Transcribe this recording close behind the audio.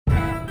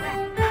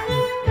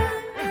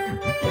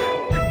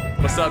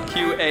What's up,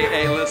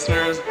 QAA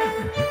listeners?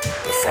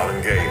 The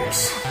fun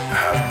games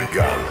have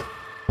begun.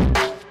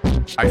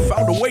 I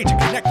found a way to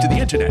connect to the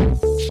internet.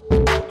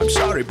 I'm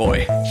sorry,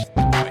 boy.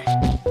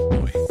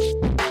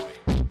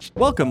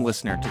 Welcome,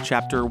 listener, to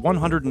Chapter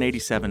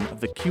 187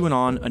 of the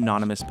QAnon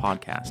Anonymous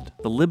podcast,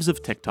 the Libs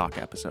of TikTok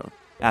episode.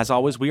 As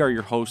always, we are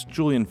your hosts,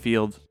 Julian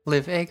Field,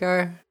 Liv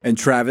Agar, and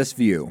Travis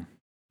View.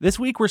 This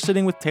week, we're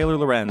sitting with Taylor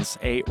Lorenz,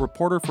 a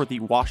reporter for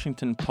the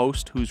Washington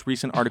Post, whose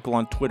recent article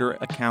on Twitter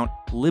account,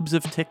 Libs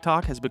of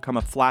TikTok, has become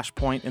a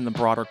flashpoint in the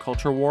broader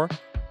culture war.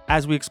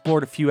 As we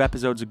explored a few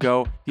episodes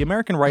ago, the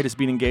American right has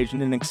been engaged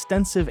in an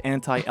extensive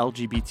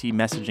anti-LGBT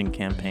messaging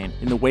campaign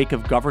in the wake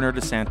of Governor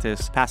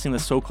DeSantis passing the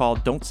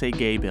so-called Don't Say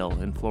Gay bill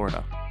in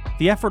Florida.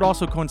 The effort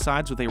also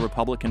coincides with a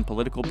Republican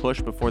political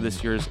push before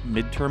this year's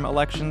midterm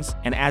elections,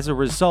 and as a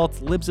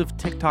result, Libs of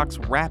TikTok's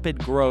rapid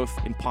growth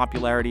in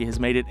popularity has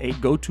made it a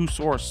go-to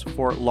source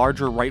for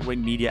larger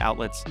right-wing media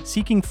outlets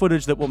seeking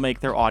footage that will make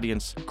their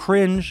audience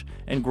cringe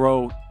and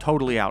grow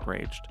totally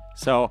outraged.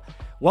 So,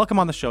 welcome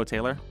on the show,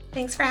 Taylor.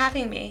 Thanks for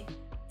having me.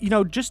 You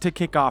know, just to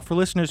kick off, for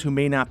listeners who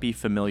may not be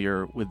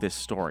familiar with this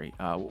story,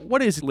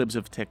 what is Libs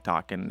of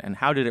TikTok and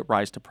how did it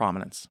rise to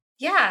prominence?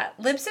 Yeah,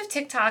 Libs of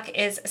TikTok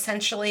is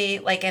essentially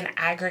like an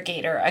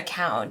aggregator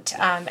account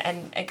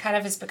and it kind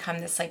of has become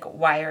this like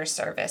wire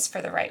service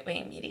for the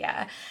right-wing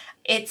media.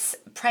 It's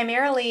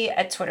primarily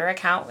a Twitter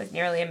account with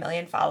nearly 1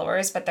 million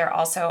followers, but they're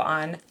also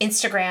on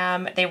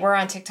Instagram. They were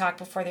on TikTok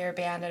before they were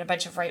banned and a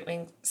bunch of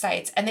right-wing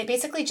sites. And they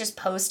basically just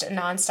post a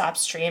nonstop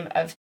stream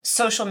of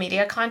social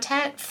media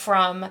content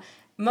from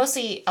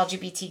mostly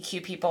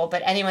LGBTQ people,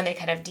 but anyone they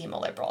kind of deem a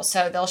liberal.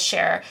 So they'll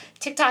share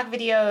TikTok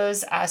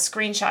videos,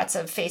 screenshots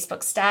of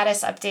Facebook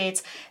status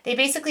updates. They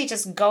basically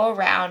just go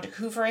around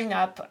hoovering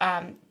up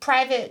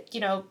private,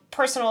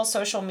 personal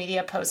social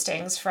media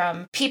postings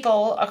from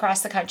people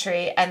across the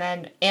country and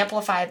then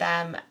amplify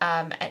them,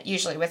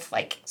 usually with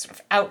like sort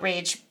of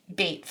outrage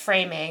bait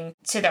framing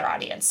to their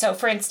audience. So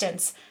for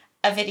instance,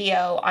 a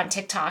video on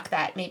TikTok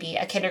that maybe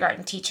a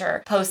kindergarten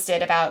teacher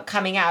posted about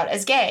coming out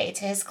as gay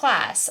to his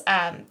class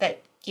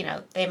that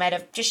they might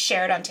have just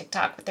shared on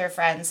TikTok with their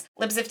friends.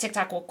 Libs of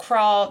TikTok will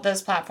crawl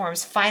those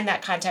platforms, find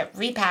that content,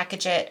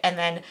 repackage it, and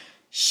then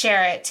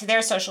share it to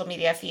their social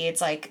media feeds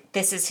like,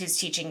 this is who's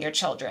teaching your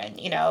children.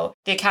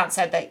 The account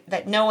said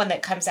that no one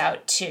that comes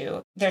out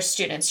to their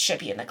students should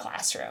be in the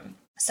classroom.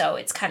 So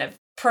it's kind of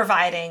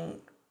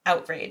providing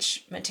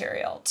outrage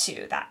material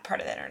to that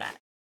part of the internet.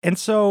 And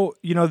so,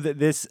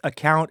 this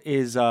account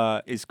is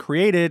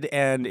created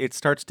and it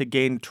starts to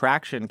gain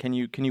traction. Can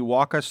you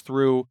walk us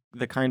through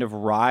the kind of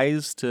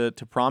rise to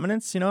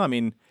prominence?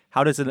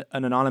 How does an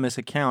anonymous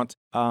account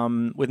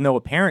with no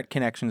apparent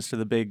connections to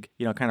the big,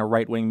 kind of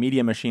right-wing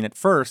media machine at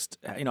first,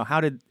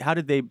 how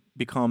did they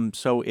become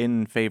so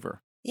in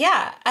favor?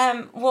 Yeah,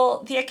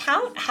 well, the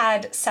account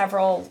had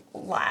several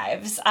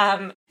lives.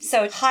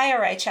 So Chaya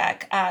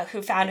Raichek,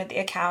 who founded the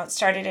account,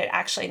 started it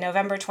actually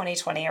November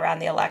 2020 around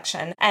the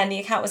election. And the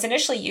account was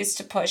initially used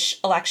to push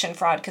election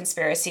fraud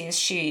conspiracies.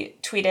 She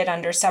tweeted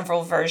under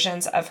several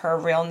versions of her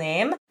real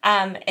name.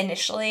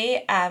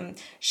 Initially,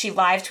 she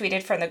live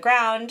tweeted from the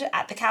ground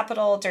at the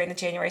Capitol during the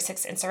January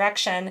 6th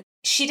insurrection.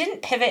 She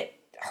didn't pivot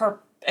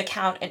her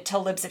account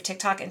until Libs of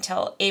TikTok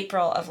until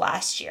April of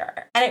last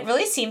year. And it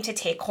really seemed to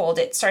take hold.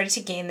 It started to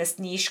gain this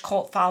niche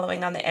cult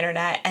following on the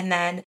internet. And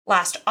then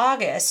last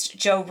August,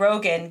 Joe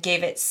Rogan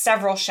gave it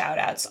several shout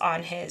outs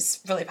on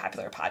his really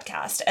popular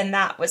podcast. And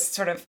that was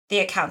sort of the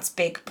account's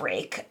big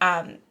break.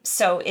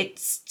 So it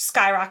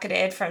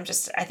skyrocketed from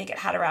I think it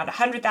had around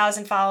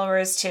 100,000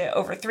 followers to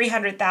over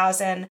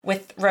 300,000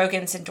 with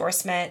Rogan's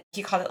endorsement.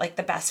 He called it like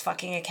the best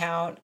fucking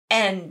account.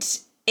 And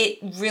it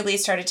really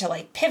started to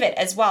like pivot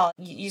as well.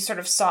 You sort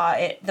of saw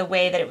it, the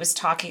way that it was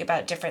talking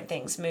about different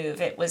things move.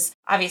 It was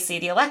obviously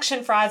the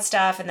election fraud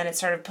stuff, and then it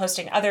started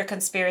posting other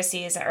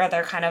conspiracies or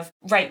other kind of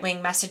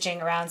right-wing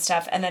messaging around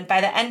stuff. And then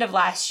by the end of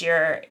last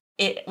year,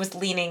 it was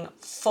leaning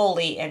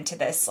fully into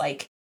this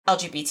like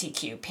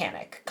LGBTQ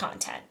panic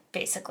content,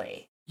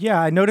 basically.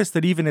 Yeah, I noticed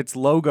that even its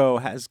logo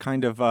has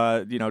kind of,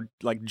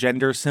 like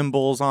gender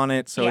symbols on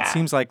it. So It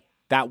seems like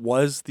that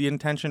was the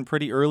intention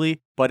pretty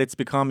early, but it's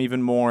become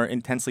even more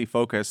intensely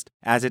focused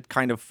as it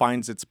kind of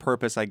finds its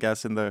purpose, I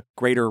guess, in the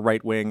greater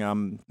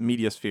right-wing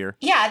media sphere.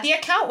 Yeah, the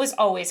account was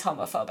always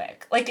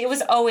homophobic. Like, it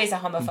was always a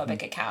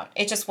homophobic account.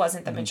 It just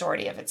wasn't the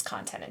majority of its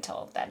content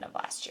until the end of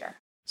last year.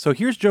 So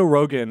here's Joe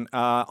Rogan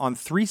on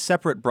 3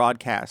 separate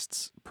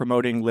broadcasts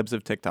promoting Libs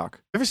of TikTok.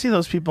 Ever see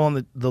those people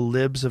on the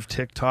Libs of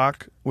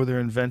TikTok where they're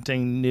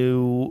inventing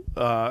new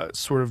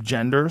sort of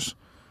genders?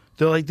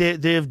 They're like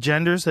they have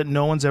genders that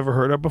no one's ever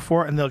heard of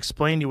before, and they'll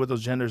explain to you what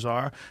those genders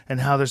are and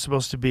how they're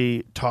supposed to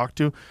be talked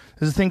to.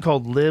 There's a thing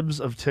called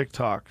Libs of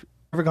TikTok.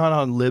 Ever gone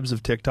on Libs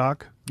of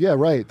TikTok? Yeah,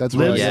 right. That's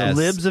right. Yes.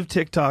 Libs of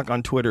TikTok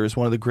on Twitter is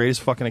one of the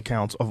greatest fucking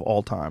accounts of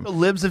all time.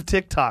 Libs of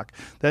TikTok,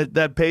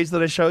 that page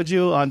that I showed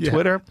you on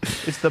Twitter,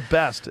 it's the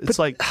best. It's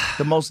like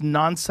the most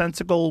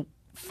nonsensical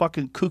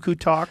fucking cuckoo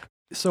talk.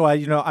 So,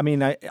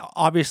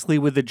 obviously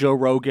with the Joe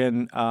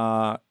Rogan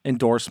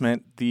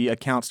endorsement, the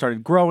account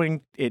started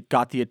growing. It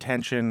got the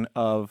attention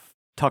of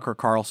Tucker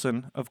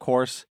Carlson, of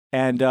course.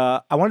 And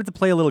I wanted to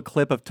play a little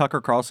clip of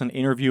Tucker Carlson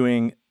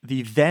interviewing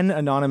the then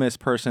anonymous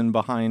person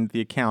behind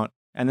the account.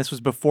 And this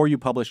was before you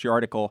published your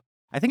article.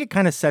 I think it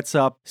kind of sets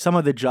up some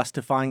of the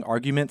justifying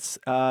arguments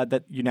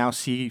that you now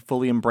see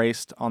fully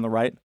embraced on the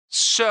right.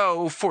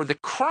 So for the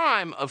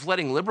crime of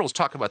letting liberals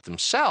talk about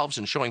themselves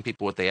and showing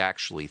people what they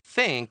actually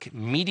think,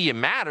 Media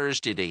Matters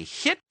did a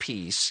hit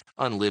piece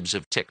on Libs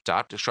of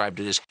TikTok, described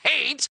it as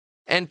hate,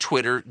 and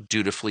Twitter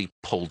dutifully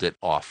pulled it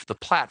off the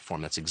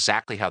platform. That's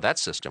exactly how that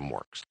system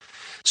works.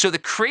 So the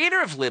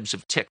creator of Libs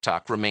of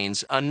TikTok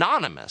remains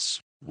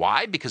anonymous.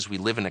 Why? Because we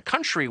live in a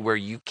country where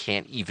you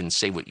can't even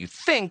say what you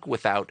think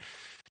without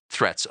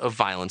threats of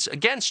violence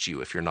against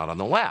you if you're not on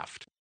the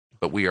left.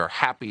 But we are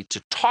happy to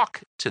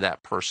talk to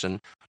that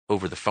person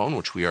over the phone,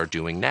 which we are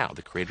doing now.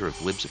 The creator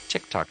of Libs of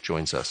TikTok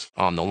joins us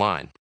on the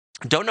line.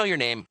 Don't know your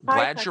name.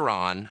 Glad you're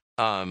on.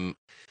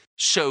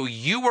 So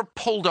you were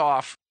pulled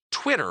off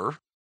Twitter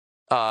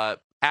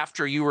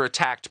after you were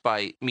attacked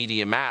by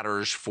Media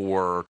Matters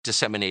for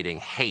disseminating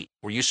hate.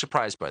 Were you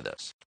surprised by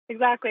this?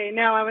 Exactly.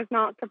 No, I was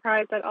not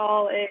surprised at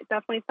all. It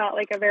definitely felt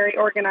like a very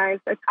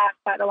organized attack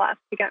by the left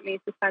to get me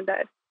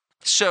suspended.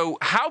 So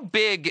how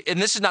big,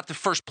 and this is not the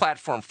first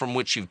platform from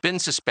which you've been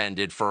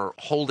suspended for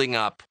holding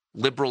up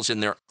liberals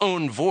in their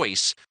own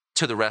voice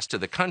to the rest of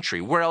the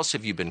country. Where else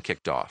have you been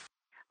kicked off?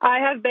 I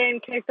have been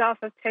kicked off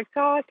of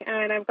TikTok,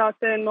 and I've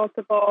gotten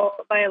multiple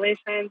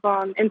violations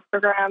on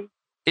Instagram.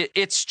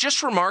 It's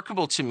just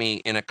remarkable to me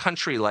in a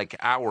country like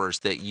ours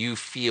that you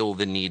feel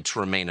the need to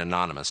remain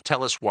anonymous.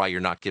 Tell us why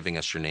you're not giving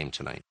us your name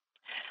tonight.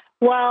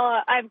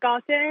 Well, I've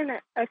gotten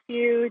a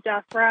few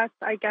death threats.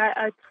 I get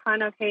a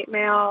ton of hate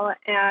mail,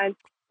 and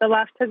the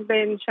left has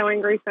been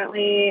showing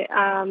recently,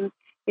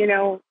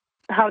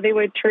 how they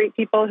would treat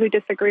people who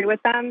disagree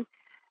with them.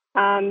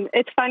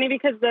 It's funny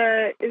because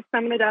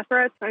some of the death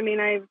threats,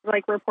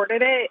 I've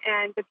reported it,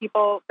 and the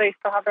people, they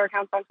still have their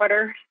accounts on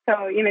Twitter.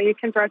 So, you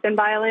can threaten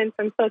violence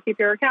and still keep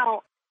your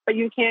account, but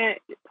you can't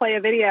play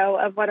a video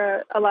of what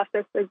a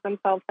leftist is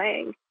themselves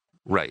saying.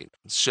 Right.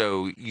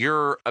 So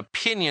your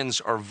opinions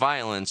are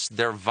violence,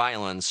 their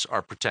violence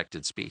are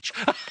protected speech.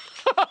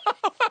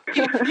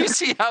 You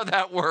see how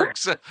that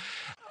works.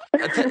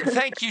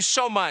 Thank you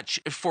so much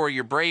for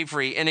your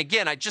bravery. And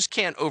again, I just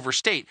can't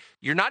overstate,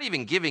 you're not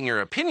even giving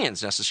your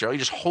opinions necessarily,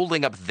 just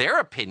holding up their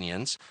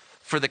opinions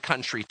for the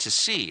country to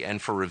see,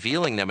 and for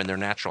revealing them in their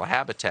natural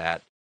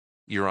habitat,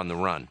 you're on the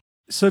run.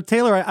 So,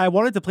 Taylor, I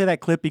wanted to play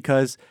that clip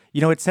because,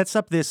 it sets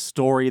up this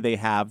story they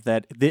have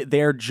that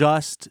they're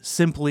just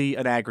simply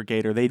an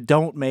aggregator. They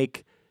don't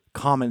make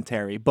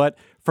commentary. But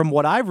from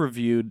what I've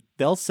reviewed,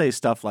 they'll say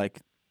stuff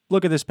like,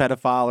 look at this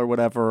pedophile or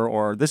whatever,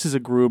 or this is a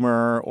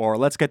groomer, or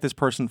let's get this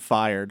person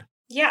fired.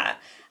 Yeah.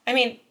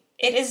 It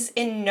is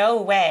in no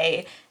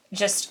way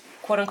just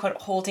quote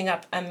unquote holding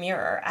up a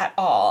mirror at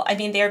all.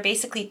 They're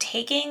basically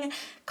taking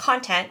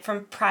content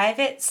from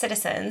private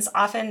citizens,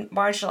 often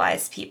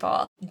marginalized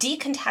people,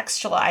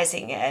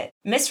 decontextualizing it,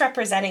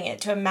 misrepresenting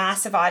it to a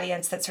massive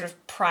audience that's sort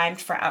of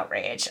primed for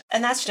outrage.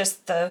 And that's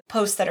just the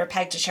posts that are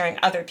pegged to sharing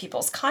other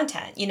people's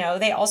content.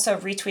 They also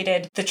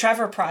retweeted the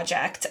Trevor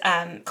Project,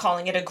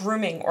 calling it a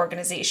grooming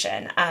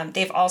organization.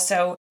 They've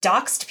also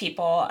doxed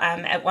people.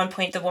 At one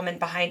point, the woman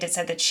behind it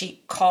said that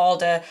she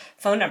called a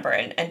phone number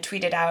and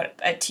tweeted out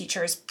a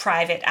teacher's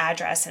private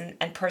address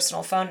and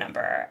personal phone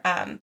number,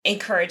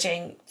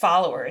 encouraging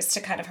followers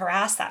to kind of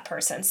harass that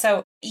person.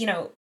 So,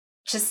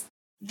 just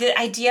the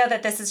idea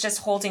that this is just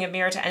holding a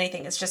mirror to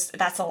anything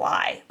that's a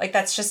lie.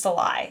 That's just a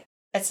lie.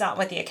 It's not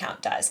what the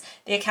account does.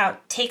 The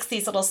account takes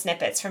these little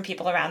snippets from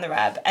people around the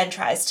web and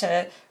tries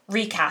to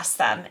recast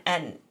them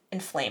and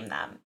inflame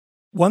them.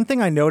 One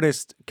thing I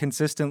noticed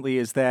consistently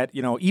is that,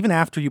 even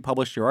after you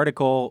published your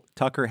article,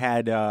 Tucker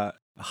had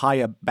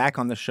Haya back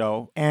on the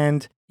show,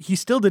 and he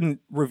still didn't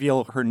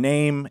reveal her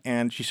name,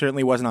 and she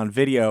certainly wasn't on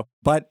video,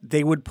 but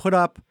they would put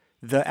up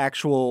the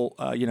actual,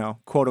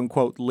 quote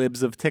unquote,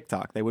 libs of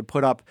TikTok. They would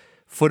put up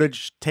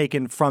footage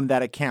taken from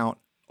that account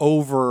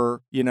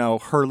over,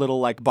 her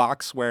little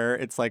box where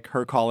it's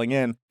her calling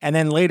in. And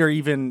then later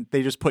even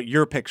they just put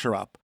your picture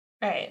up.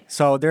 Right.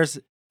 So there's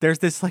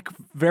this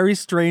very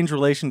strange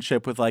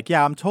relationship with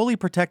I'm totally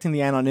protecting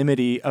the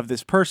anonymity of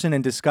this person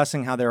and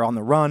discussing how they're on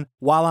the run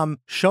while I'm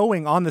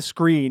showing on the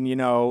screen,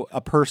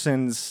 a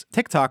person's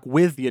TikTok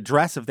with the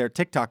address of their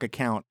TikTok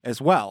account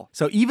as well.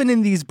 So even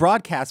in these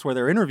broadcasts where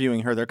they're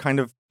interviewing her, they're kind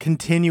of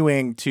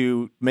continuing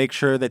to make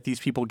sure that these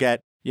people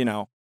get,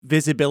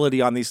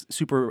 visibility on these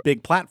super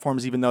big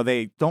platforms, even though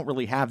they don't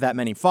really have that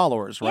many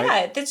followers, right?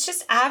 Yeah, that's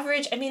just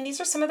average. These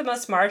are some of the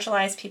most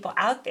marginalized people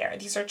out there.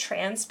 These are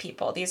trans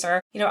people. These are,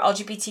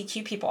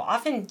 LGBTQ people,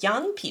 often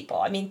young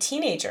people.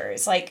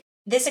 Teenagers.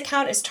 This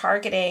account is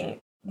targeting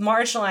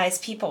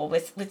marginalized people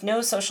with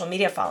no social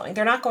media following.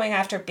 They're not going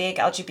after big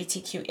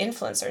LGBTQ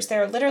influencers.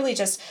 They're literally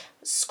just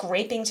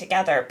scraping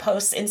together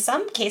posts, in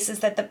some cases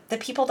that the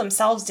people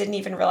themselves didn't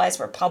even realize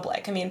were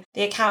public. I mean,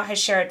 the account has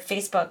shared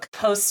Facebook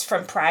posts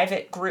from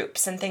private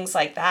groups and things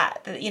like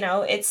that. You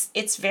know,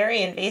 it's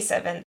very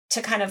invasive. And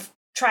to kind of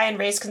try and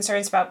raise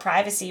concerns about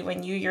privacy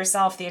when you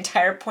yourself, the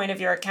entire point of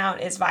your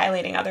account is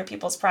violating other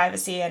people's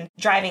privacy and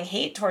driving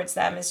hate towards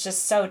them is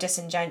just so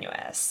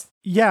disingenuous.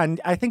 Yeah, and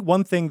I think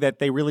one thing that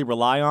they really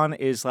rely on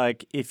is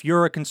like, if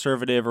you're a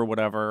conservative or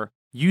whatever,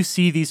 you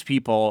see these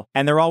people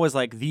and they're always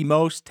like the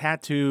most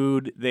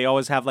tattooed. They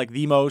always have like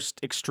the most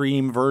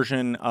extreme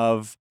version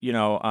of, you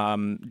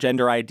know,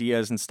 gender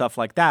ideas and stuff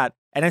like that.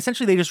 And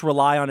essentially they just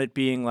rely on it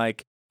being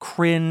like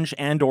cringe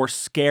and or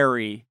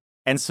scary.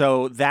 And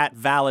so that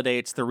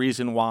validates the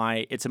reason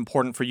why it's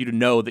important for you to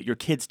know that your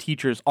kids'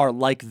 teachers are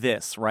like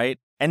this, right?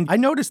 And I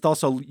noticed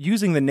also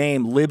using the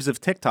name Libs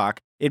of TikTok,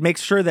 it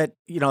makes sure that,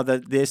 you know,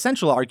 the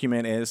essential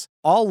argument is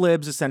all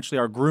libs essentially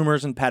are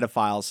groomers and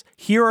pedophiles.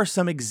 Here are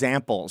some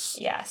examples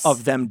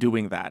of them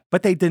doing that.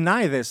 But they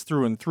deny this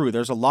through and through.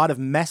 There's a lot of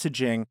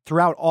messaging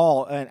throughout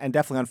all, and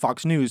definitely on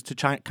Fox News, to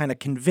kind of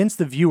convince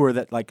the viewer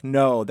that, like,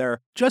 no,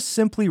 they're just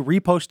simply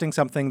reposting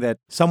something that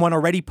someone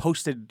already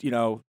posted, you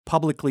know,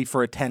 publicly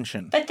for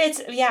attention. But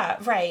that's, yeah,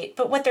 right.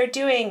 But what they're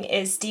doing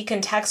is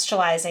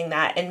decontextualizing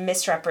that and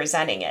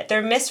misrepresenting it.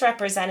 They're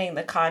misrepresenting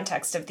the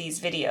context of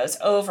these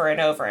videos over and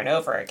over and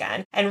over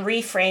again and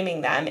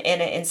reframing them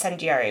in an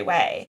incendiary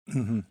way.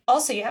 Mm-hmm.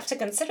 Also, you have to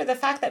consider the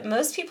fact that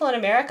most people in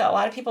America, a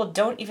lot of people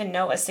don't even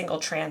know a single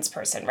trans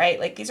person, right?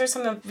 Like, these are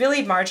some of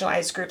really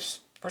marginalized groups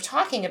we're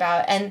talking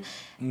about. And,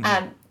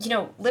 you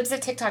know, Libs of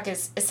TikTok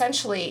is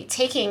essentially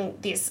taking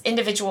these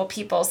individual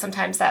people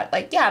sometimes that,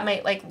 like, yeah,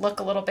 might like look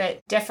a little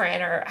bit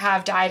different or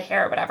have dyed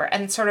hair or whatever,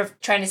 and sort of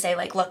trying to say,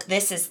 like, look,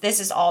 this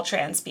is all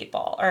trans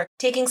people, or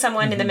taking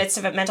someone in the midst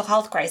of a mental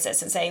health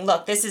crisis and saying,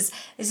 look, this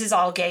is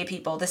all gay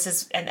people. This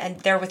is, and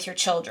they're with your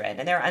children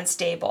and they're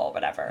unstable,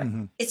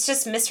 whatever. It's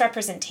just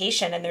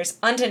misrepresentation, and there's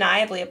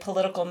undeniably a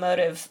political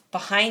motive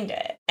behind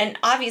it. And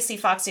obviously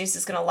Fox News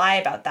is going to lie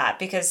about that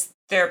because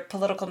their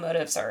political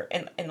motives are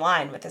in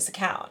line with this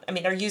account. I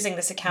mean, they're using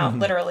this account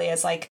literally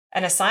as like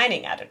an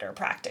assigning editor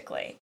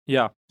practically.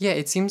 Yeah. Yeah,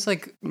 it seems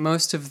like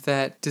most of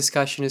that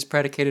discussion is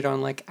predicated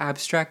on like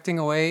abstracting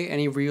away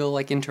any real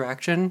like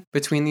interaction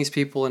between these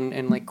people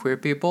and like queer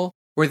people,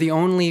 where the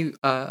only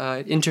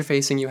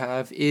interfacing you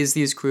have is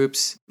these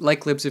groups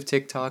like Libs of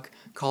TikTok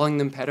calling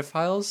them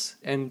pedophiles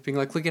and being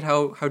like, look at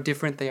how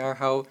different they are,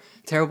 how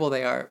terrible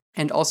they are.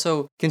 And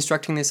also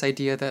constructing this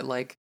idea that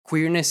like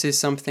queerness is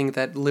something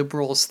that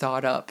liberals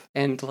thought up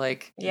and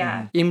like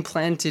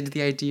implanted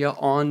the idea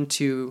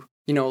onto,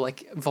 you know,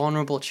 like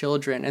vulnerable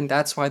children. And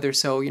that's why they're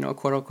so, you know,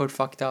 quote unquote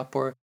fucked up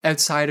or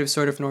outside of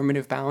sort of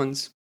normative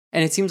bounds.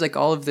 And it seems like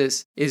all of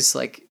this is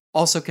like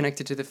also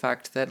connected to the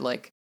fact that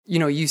like, you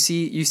know, you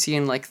see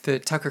in like the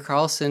Tucker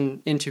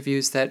Carlson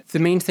interviews that the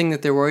main thing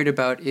that they're worried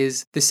about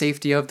is the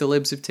safety of the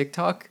Libs of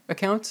TikTok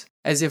account,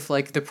 as if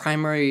like the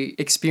primary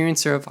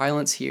experiencer of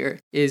violence here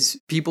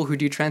is people who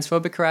do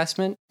transphobic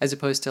harassment as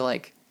opposed to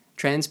like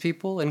trans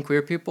people and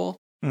queer people.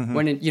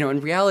 When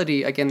in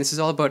reality, again, this is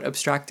all about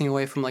abstracting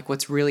away from like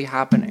what's really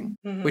happening,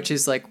 which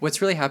is like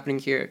what's really happening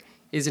here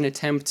is an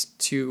attempt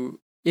to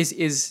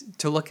is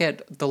to look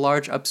at the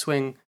large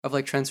upswing of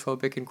like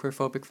transphobic and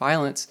queerphobic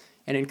violence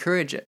and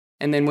encourage it.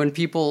 And then when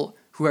people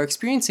who are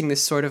experiencing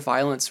this sort of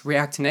violence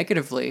react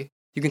negatively,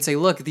 you can say,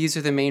 look, these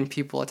are the main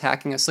people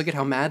attacking us. Look at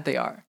how mad they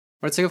are.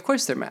 But it's like, of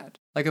course they're mad.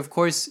 Like, of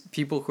course,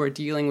 people who are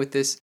dealing with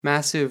this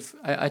massive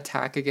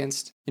attack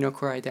against, you know,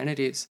 queer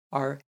identities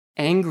are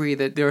angry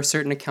that there are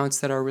certain accounts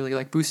that are really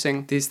like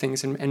boosting these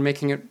things and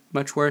making it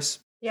much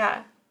worse.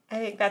 Yeah, I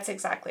think that's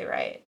exactly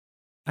right.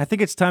 I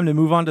think it's time to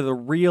move on to the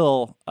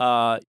real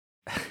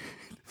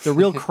the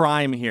real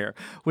crime here,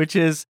 which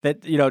is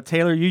that, you know,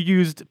 Taylor, you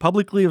used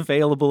publicly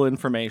available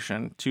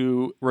information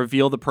to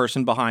reveal the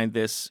person behind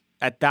this,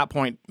 at that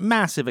point,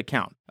 massive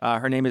account.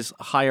 Her name is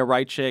Chaya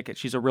Raichik.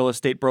 She's a real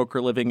estate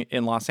broker living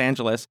in Los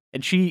Angeles,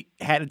 and she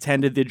had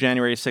attended the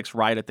January 6th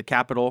riot at the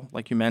Capitol,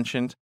 like you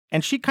mentioned.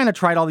 And she kind of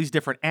tried all these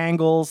different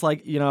angles,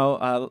 like, you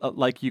know,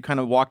 like you kind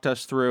of walked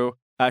us through.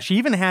 She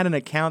even had an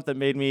account that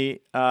made me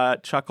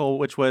chuckle,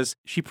 which was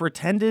she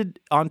pretended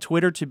on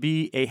Twitter to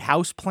be a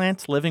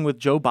houseplant living with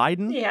Joe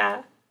Biden.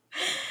 Yeah.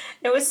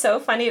 It was so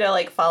funny to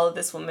like follow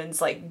this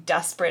woman's like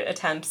desperate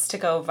attempts to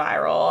go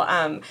viral.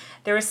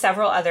 There were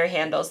several other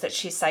handles that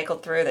she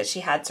cycled through that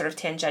she had sort of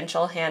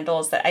tangential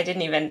handles that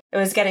it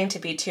was getting to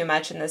be too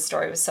much, and this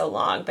story was so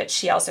long. But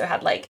she also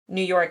had like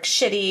New York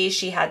shitty.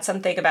 She had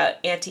something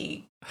about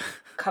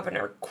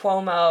anti-Governor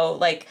Cuomo.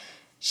 Like,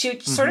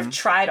 she sort of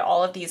tried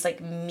all of these like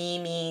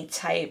meme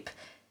type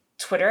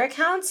Twitter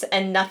accounts,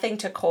 and nothing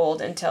took hold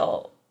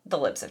until the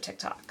Libs of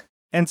TikTok.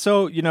 And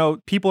so,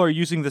 people are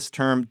using this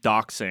term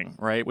doxing,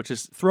 right, which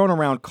is thrown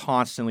around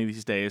constantly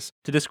these days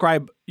to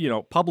describe,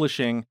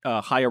 publishing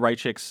Chaya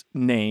Raichik's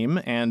name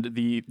and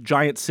the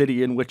giant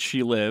city in which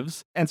she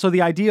lives. And so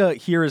the idea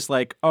here is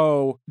like,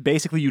 oh,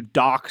 basically you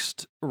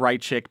doxed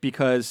Raichik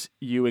because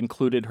you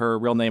included her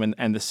real name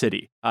and the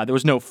city. There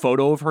was no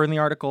photo of her in the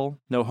article,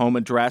 no home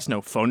address,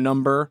 no phone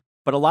number.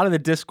 But a lot of the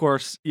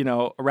discourse,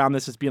 around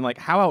this is being like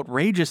how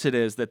outrageous it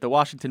is that the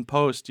Washington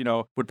Post,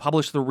 would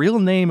publish the real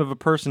name of a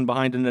person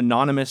behind an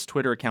anonymous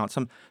Twitter account,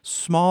 some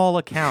small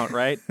account,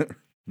 right?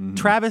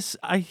 Travis,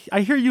 I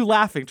hear you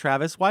laughing,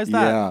 Travis. Why is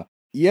that?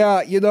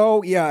 Yeah,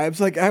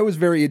 I was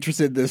very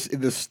interested in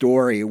this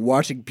story,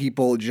 watching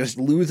people just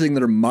losing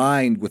their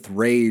mind with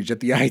rage at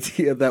the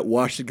idea that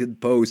Washington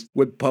Post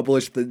would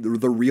publish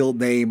the real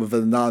name of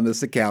an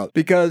anonymous account.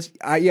 Because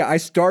I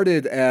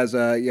started as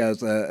an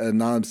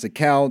anonymous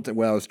account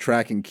when I was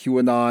tracking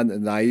QAnon,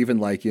 and I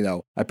even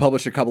I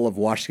published a couple of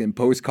Washington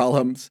Post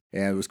columns,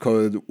 and it was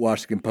coded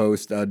Washington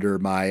Post under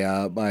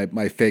my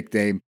my fake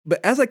name. But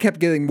as I kept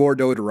getting more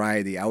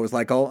notoriety, I was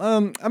like,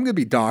 I'm gonna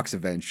be doxxed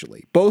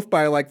eventually, both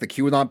by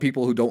the QAnon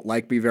people who don't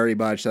like me very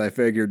much, and I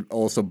figured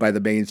also by the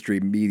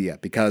mainstream media,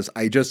 because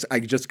I just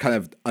kind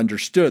of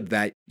understood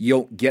that you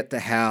don't get to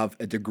have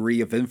a degree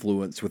of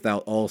influence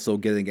without also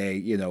getting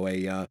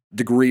a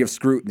degree of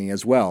scrutiny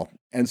as well.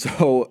 And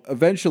so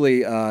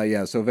eventually,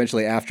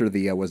 after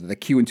the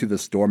Q Into the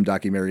Storm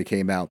documentary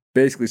came out,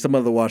 basically some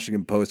of the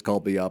Washington Post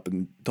called me up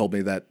and told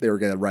me that they were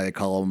going to write a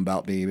column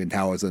about me and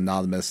how I was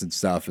anonymous and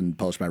stuff and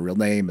publish my real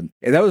name. And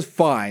that was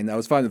fine. I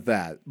was fine with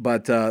that.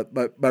 But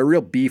my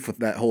real beef with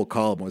that whole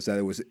column was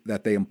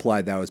that they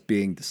implied that I was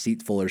being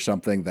deceitful or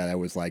something, that I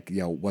was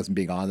wasn't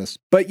being honest.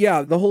 But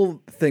yeah, the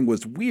whole thing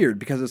was weird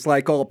because it's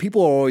like,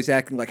 people are always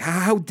acting like,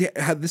 how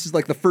this is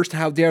like the first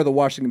how dare the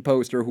Washington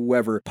Post or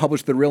whoever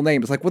published the real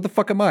name. It's like, what the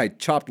fuck am I,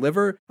 chopped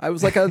liver? I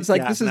was like,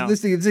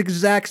 this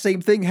exact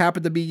same thing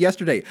happened to me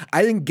yesterday.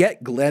 I didn't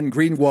get Glenn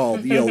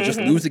Greenwald, just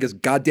losing his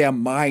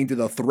goddamn mind in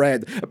a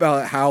thread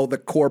about how the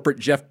corporate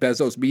Jeff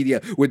Bezos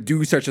media would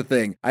do such a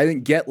thing. I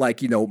didn't get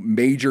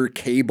major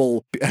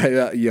cable,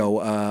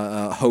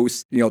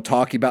 hosts,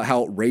 talking about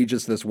how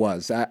outrageous this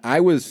was.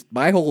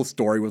 My whole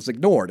story was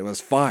ignored. It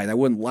was fine. I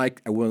wouldn't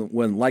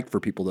like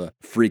for people to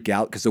freak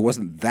out because it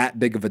wasn't that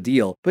big of a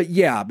deal. But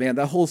yeah, man,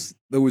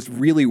 it was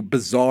really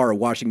bizarre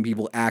watching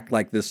people act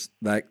like this,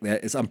 that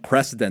it's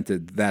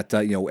unprecedented that,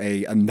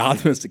 a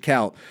anonymous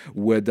account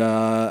would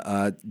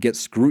get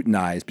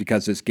scrutinized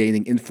because it's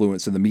gaining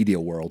influence in the media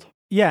world.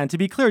 Yeah, and to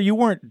be clear, you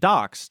weren't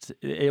doxxed.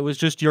 It was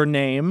just your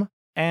name,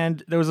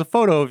 and there was a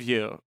photo of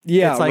you.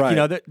 Yeah, it's like,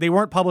 right. They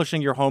weren't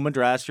publishing your home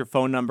address, your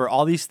phone number,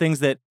 all these things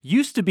that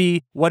used to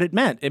be what it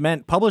meant. It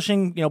meant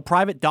publishing,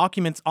 private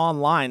documents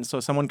online so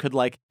someone could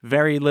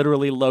very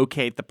literally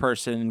locate the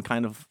person and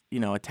kind of,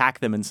 attack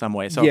them in some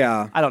way. So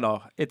yeah. I don't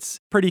know. It's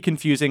pretty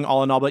confusing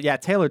all in all. But yeah,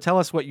 Taylor, tell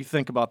us what you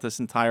think about this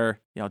entire,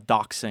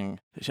 doxing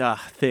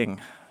thing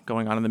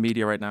going on in the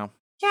media right now.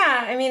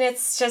 Yeah, I mean,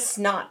 it's just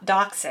not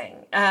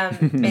doxing.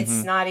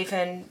 It's not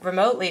even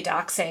remotely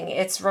doxing.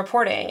 It's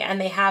reporting,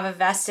 and they have a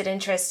vested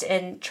interest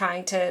in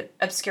trying to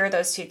obscure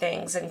those two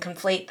things and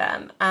conflate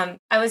them.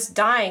 I was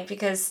dying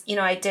because,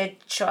 I did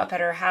show up at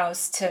her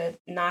house to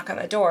knock on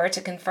the door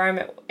to confirm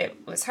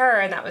it was her,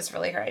 and that was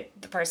really her,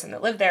 the person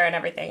that lived there and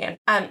everything.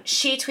 And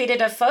she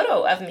tweeted a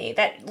photo of me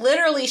that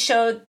literally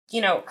showed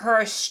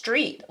her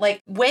street,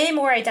 way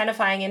more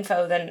identifying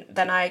info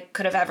than I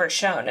could have ever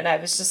shown. And I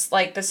was just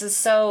like, this is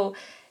so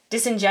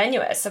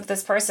disingenuous of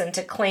this person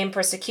to claim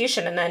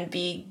persecution and then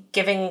be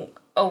giving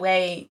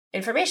away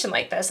information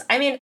like this. I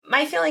mean,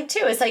 my feeling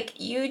too is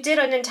you did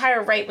an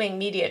entire right-wing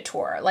media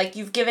tour.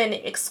 You've given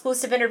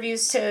exclusive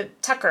interviews to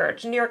Tucker,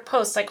 to New York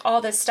Post,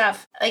 all this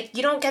stuff.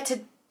 You don't get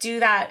to do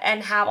that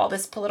and have all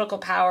this political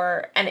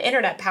power and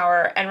internet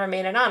power and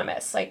remain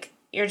anonymous.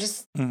 You're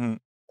just... Mm-hmm.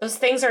 Those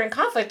things are in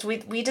conflict.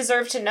 We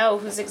deserve to know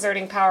who's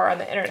exerting power on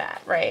the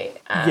internet, right?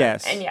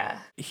 Yes. And yeah.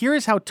 Here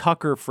is how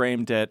Tucker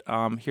framed it.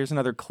 Here's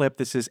another clip.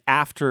 This is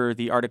after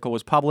the article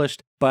was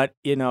published, but,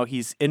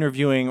 he's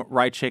interviewing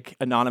Raichik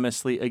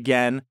anonymously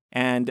again.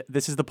 And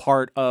this is the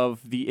part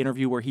of the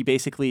interview where he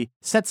basically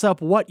sets up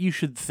what you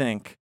should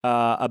think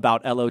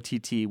about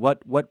LOTT,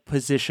 what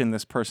position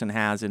this person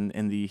has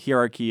in the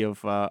hierarchy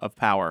of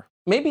power.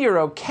 Maybe you're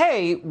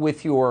okay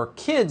with your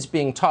kids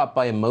being taught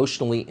by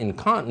emotionally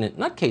incontinent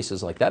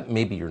nutcases like that.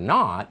 Maybe you're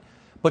not.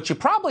 But you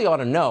probably ought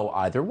to know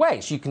either way.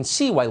 So you can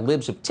see why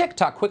Libs of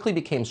TikTok quickly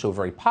became so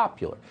very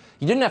popular.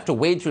 You didn't have to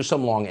wade through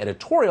some long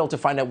editorial to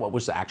find out what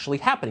was actually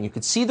happening. You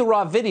could see the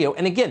raw video,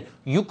 and again,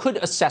 you could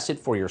assess it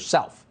for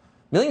yourself.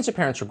 Millions of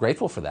parents are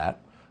grateful for that.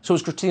 So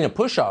is Christina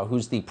Pushaw,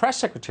 who's the press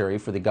secretary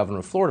for the governor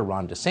of Florida,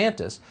 Ron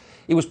DeSantis.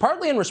 It was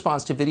partly in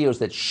response to videos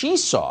that she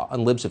saw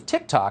on Libs of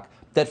TikTok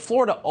that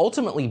Florida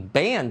ultimately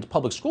banned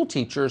public school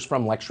teachers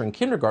from lecturing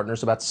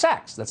kindergartners about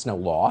sex. That's now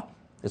law.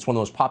 It's one of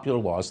the most popular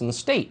laws in the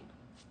state.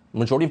 The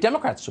majority of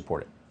Democrats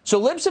support it. So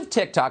Libs of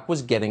TikTok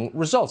was getting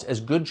results, as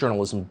good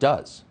journalism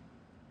does.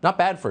 Not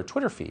bad for a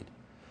Twitter feed.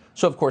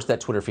 So, of course, that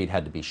Twitter feed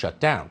had to be shut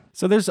down.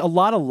 So there's a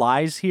lot of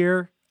lies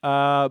here.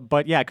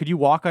 But yeah, could you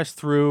walk us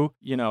through,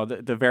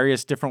 the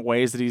various different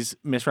ways that he's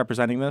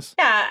misrepresenting this?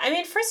 Yeah, I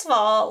mean, first of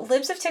all,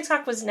 Libs of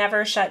TikTok was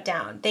never shut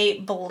down. They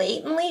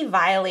blatantly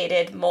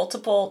violated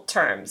multiple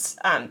terms.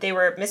 They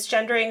were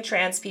misgendering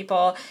trans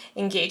people,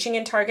 engaging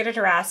in targeted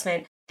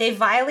harassment. They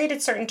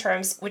violated certain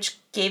terms, which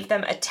gave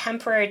them a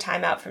temporary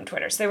timeout from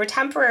Twitter. So they were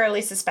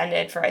temporarily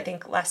suspended for, I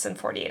think, less than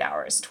 48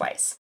 hours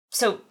twice.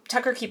 So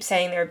Tucker keeps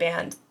saying they were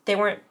banned.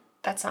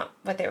 That's not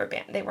what they were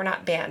banned. They were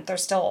not banned. They're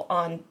still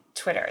on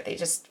Twitter. They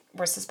just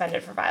were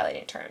suspended for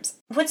violating terms.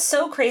 What's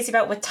so crazy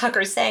about what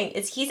Tucker's saying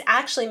is he's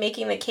actually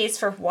making the case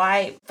for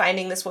why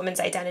finding this woman's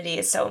identity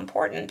is so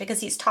important, because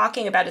he's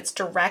talking about its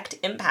direct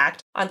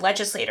impact on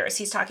legislators.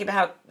 He's talking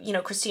about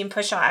how, Christine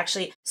Pushaw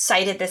actually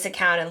cited this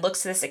account and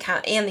looks at this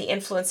account and the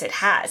influence it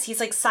has. He's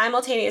like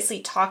simultaneously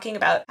talking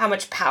about how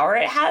much power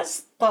it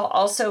has while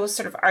also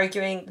sort of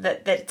arguing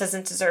that it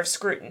doesn't deserve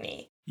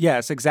scrutiny.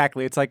 Yes,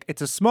 exactly. It's like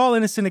it's a small,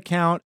 innocent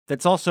account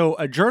that's also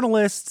a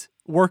journalist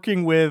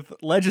working with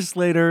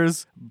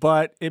legislators,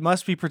 but it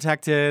must be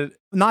protected.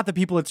 Not the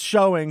people it's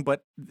showing,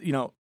 but,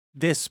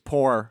 this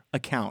poor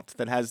account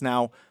that has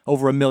now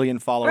over 1 million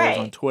followers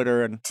on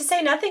Twitter. And to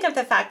say nothing of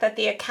the fact that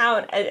the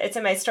account, it's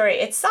in my story,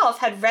 itself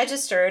had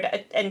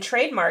registered and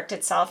trademarked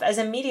itself as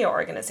a media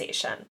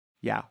organization.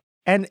 Yeah.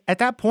 And at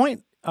that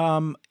point,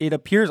 it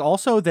appears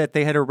also that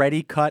they had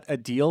already cut a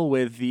deal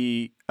with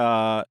the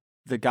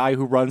guy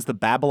who runs the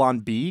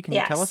Babylon Bee. Can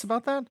you tell us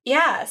about that?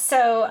 Yeah.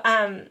 So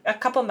a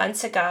couple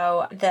months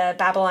ago, the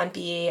Babylon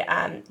Bee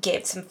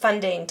gave some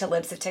funding to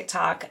Libs of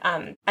TikTok,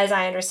 as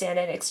I understand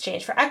it, in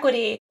exchange for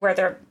equity, where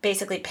they're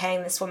basically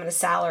paying this woman a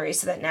salary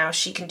so that now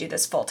she can do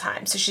this full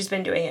time. So she's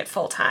been doing it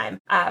full time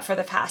for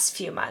the past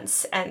few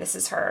months. And this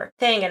is her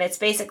thing. And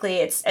it's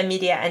a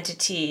media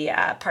entity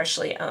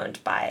partially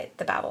owned by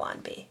the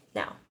Babylon Bee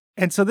now.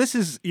 And so this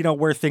is,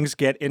 where things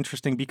get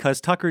interesting, because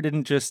Tucker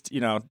didn't just,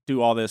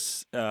 do all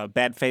this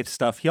bad faith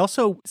stuff. He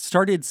also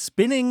started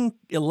spinning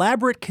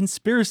elaborate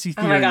conspiracy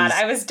theories. Oh my God,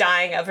 I was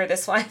dying over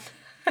this one.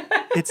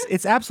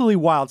 It's absolutely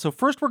wild. So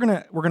first we're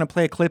gonna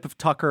play a clip of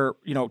Tucker,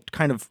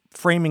 kind of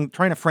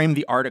trying to frame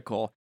the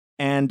article,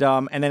 and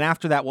then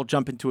after that we'll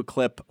jump into a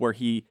clip where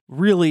he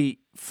really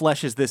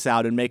fleshes this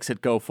out and makes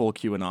it go full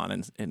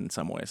QAnon in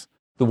some ways.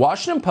 The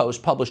Washington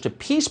Post published a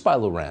piece by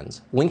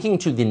Lorenz linking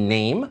to the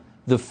name,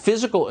 the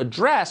physical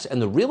address,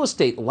 and the real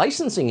estate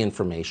licensing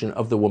information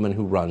of the woman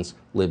who runs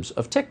Libs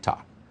of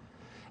TikTok.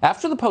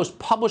 After the Post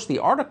published the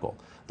article,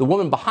 the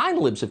woman behind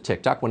Libs of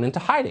TikTok went into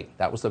hiding.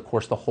 That was, of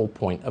course, the whole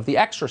point of the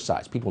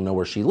exercise. People know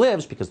where she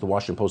lives because the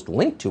Washington Post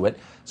linked to it,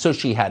 so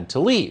she had to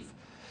leave.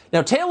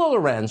 Now, Taylor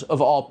Lorenz,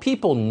 of all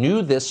people,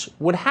 knew this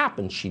would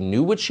happen. She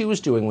knew what she was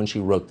doing when she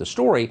wrote the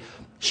story.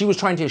 She was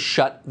trying to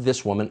shut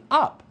this woman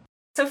up.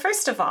 So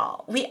first of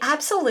all, we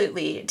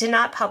absolutely did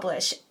not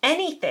publish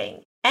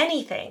anything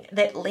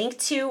that linked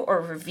to or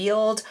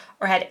revealed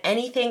or had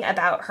anything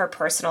about her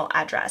personal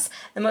address.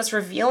 The most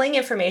revealing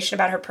information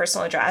about her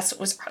personal address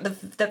was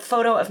the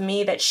photo of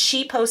me that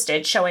she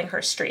posted showing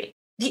her street.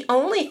 The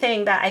only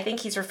thing that I think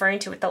he's referring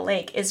to with the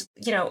link is,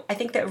 I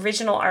think the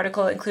original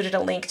article included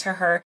a link to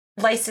her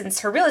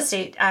license, her real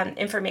estate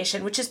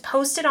information, which is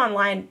posted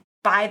online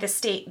by the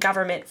state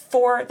government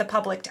for the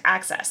public to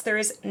access. There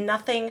is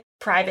nothing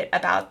private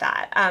about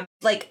that.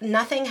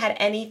 Nothing had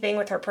anything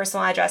with her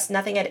personal address.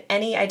 Nothing had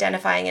any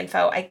identifying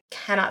info. I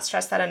cannot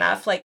stress that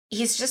enough.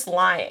 He's just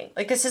lying.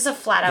 This is a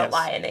flat out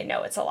lie, and they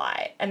know it's a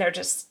lie. And they're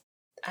just,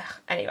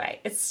 anyway,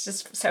 it's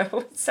just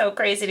so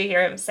crazy to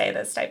hear him say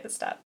this type of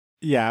stuff.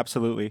 Yeah,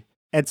 absolutely.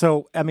 And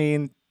so, I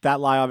mean, that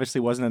lie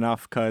obviously wasn't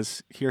enough,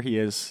 because here he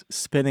is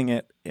spinning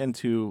it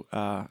into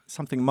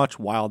something much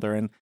wilder.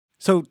 And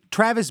so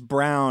Travis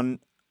Brown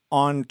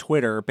on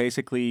Twitter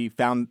basically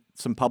found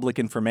some public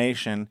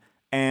information,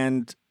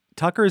 and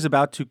Tucker is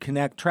about to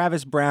connect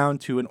Travis Brown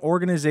to an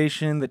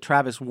organization that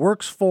Travis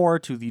works for,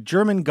 to the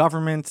German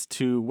government,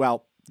 to,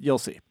 well, you'll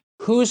see.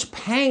 Who's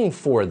paying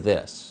for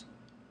this?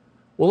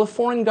 Well, a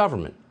foreign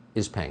government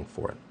is paying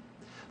for it.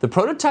 The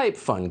Prototype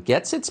Fund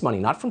gets its money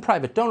not from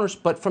private donors,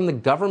 but from the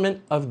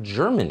government of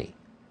Germany,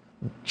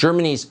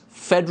 Germany's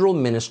Federal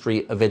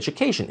Ministry of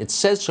Education. It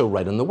says so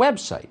right on the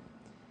website.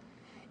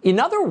 In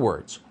other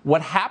words,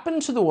 what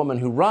happened to the woman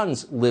who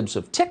runs Libs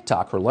of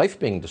TikTok, her life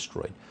being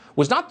destroyed,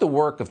 was not the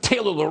work of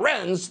Taylor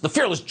Lorenz, the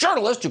fearless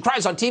journalist who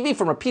cries on TV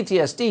from her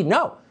PTSD.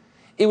 No,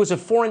 it was a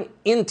foreign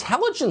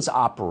intelligence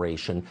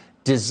operation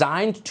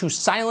designed to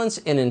silence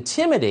and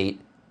intimidate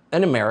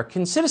an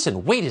American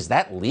citizen. Wait, is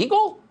that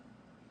legal?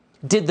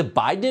 Did the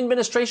Biden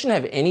administration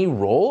have any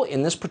role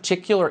in this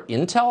particular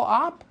intel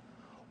op?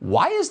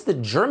 Why is the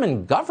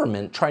German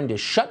government trying to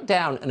shut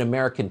down an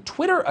American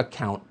Twitter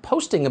account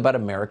posting about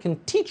American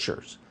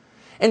teachers?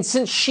 And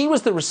since she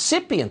was the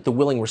recipient, the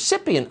willing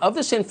recipient of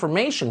this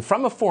information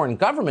from a foreign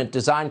government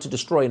designed to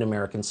destroy an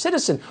American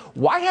citizen,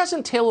 why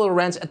hasn't Taylor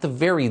Lorenz at the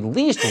very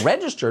least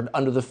registered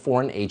under the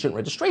Foreign Agent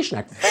Registration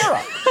Act,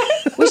 FARA?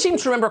 We seem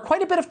to remember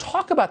quite a bit of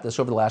talk about this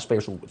over the last few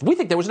years. We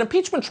think there was an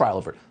impeachment trial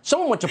over it.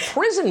 Someone went to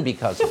prison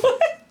because of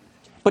it.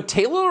 But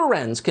Taylor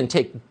Lorenz can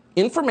take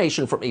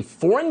information from a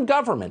foreign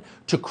government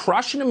to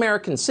crush an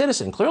American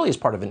citizen, clearly as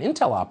part of an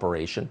intel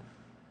operation,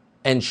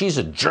 and she's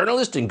a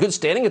journalist in good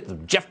standing at the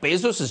Jeff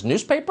Bezos'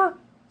 newspaper?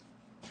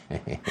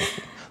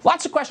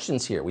 Lots of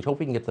questions here. We hope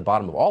we can get to the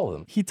bottom of all of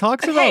them. He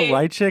talks about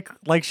Rychik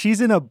like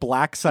she's in a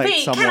black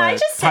site somewhere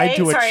tied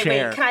to a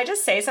chair. Can I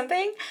just say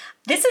something?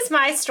 This is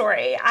my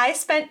story. I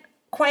spent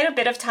quite a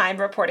bit of time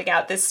reporting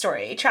out this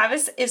story.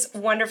 Travis is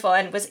wonderful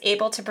and was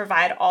able to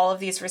provide all of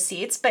these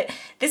receipts, but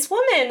this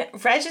woman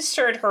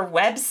registered her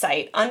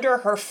website under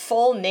her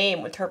full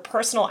name with her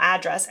personal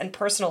address and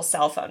personal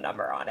cell phone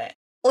number on it.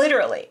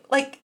 Literally.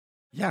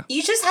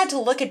 You just had to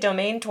look at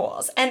domain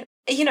tools. And,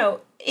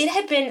 it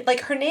had been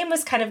her name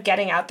was kind of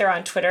getting out there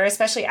on Twitter,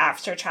 especially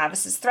after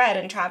Travis's thread.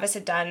 And Travis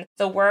had done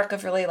the work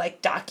of really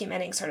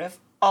documenting sort of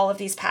all of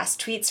these past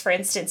tweets. For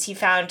instance, he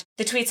found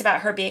the tweets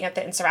about her being at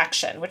the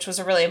insurrection, which was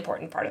a really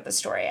important part of the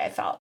story, I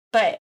felt.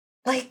 But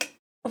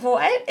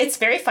what? It's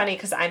very funny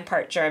because I'm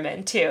part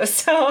German too.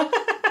 So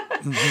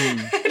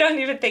I don't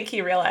even think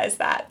he realized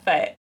that.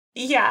 But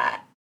yeah,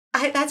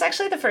 that's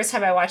actually the first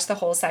time I watched the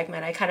whole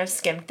segment. I kind of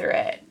skimmed through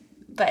it.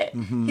 But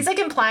he's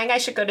implying I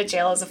should go to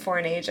jail as a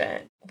foreign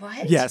agent.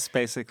 What? Yes,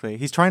 basically.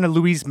 He's trying to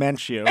Louise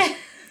Mensch you.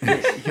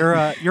 You're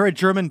a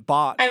German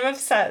bot. I'm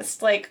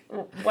obsessed.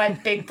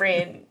 What big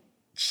brain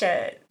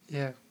shit.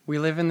 Yeah. We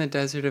live in the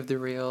desert of the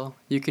real.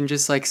 You can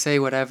just say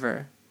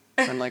whatever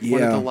on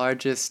one of the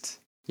largest,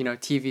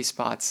 TV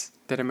spots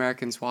that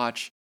Americans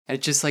watch. And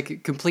it's just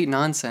complete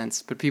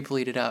nonsense, but people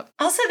eat it up.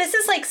 Also, this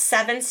is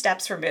 7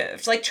 steps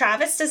removed.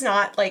 Travis does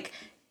not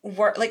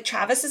work.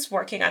 Travis is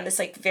working on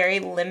this very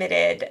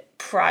limited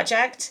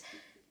project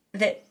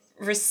that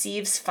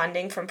receives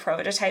funding from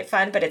Prototype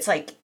Fund, but it's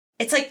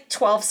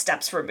 12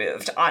 steps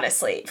removed,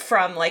 honestly,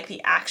 from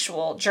the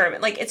actual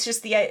German. It's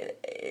just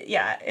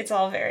it's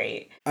all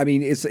very. I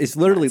mean, it's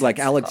literally like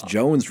Alex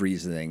Jones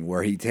reasoning,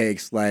 where he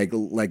takes like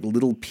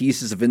little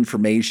pieces of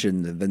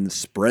information and then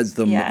spreads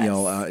them,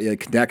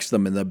 connects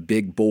them in the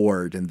big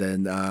board, and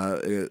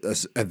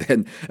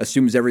then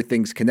assumes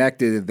everything's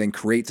connected, and then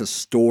creates a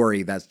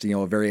story that's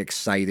very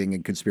exciting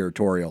and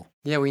conspiratorial.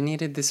 Yeah, we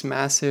needed this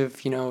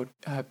massive,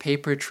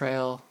 paper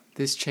trail.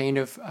 This chain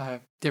of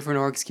different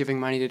orgs giving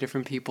money to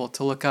different people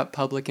to look up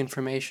public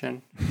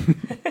information.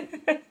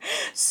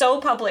 So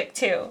public,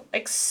 too.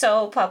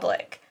 So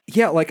public.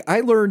 Yeah,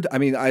 I learned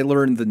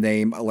the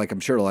name, I'm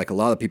sure a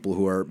lot of people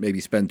who are maybe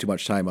spend too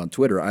much time on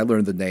Twitter, I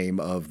learned the name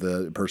of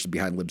the person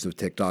behind Libs of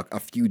TikTok a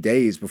few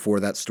days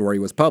before that story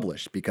was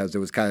published because it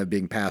was kind of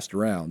being passed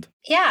around.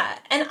 Yeah,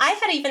 and I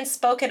had even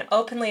spoken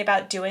openly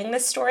about doing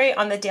this story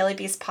on the Daily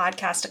Beast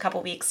podcast a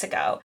couple weeks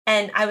ago.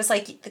 And I was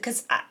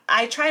because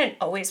I try and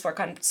always work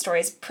on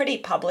stories pretty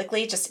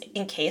publicly just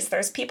in case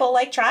there's people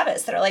like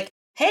Travis that are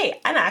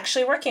hey, I'm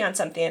actually working on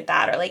something like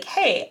that, or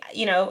hey,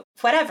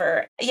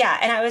 whatever. Yeah,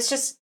 and I was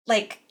just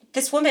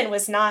this woman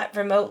was not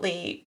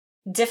remotely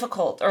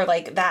difficult or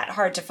that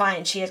hard to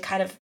find. She had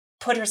kind of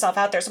put herself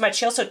out there so much.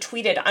 She also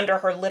tweeted under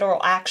her literal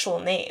actual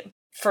name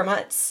for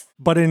months.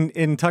 But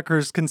in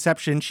Tucker's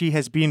conception, she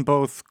has been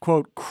both,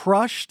 quote,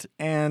 crushed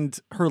and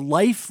her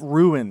life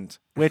ruined,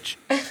 which,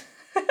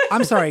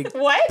 I'm sorry.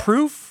 What?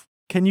 Proof?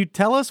 Can you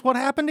tell us what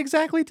happened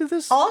exactly to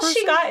this All person?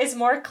 She got is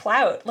more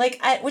clout.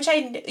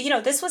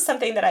 This was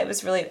something that I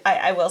was really,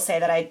 I will say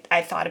that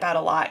I thought about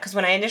a lot. Because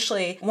when I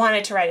initially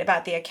wanted to write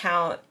about the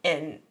account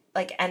in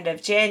end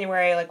of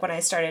January, when I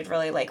started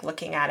really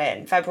looking at it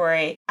in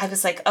February, I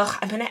was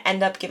I'm going to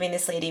end up giving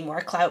this lady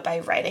more clout by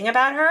writing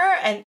about her.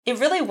 And it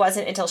really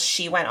wasn't until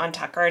she went on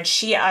Tucker and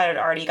she had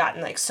already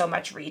gotten so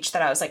much reach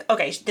that I was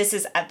okay, this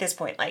is at this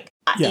point,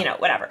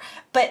 whatever.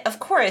 But of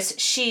course,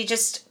 she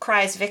just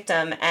cries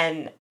victim,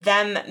 and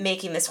them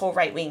making this whole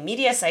right-wing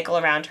media cycle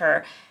around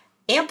her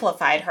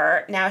amplified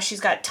her. Now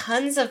she's got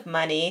tons of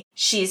money.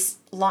 She's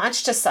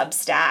launched a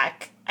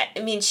Substack.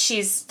 I mean,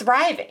 she's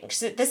thriving.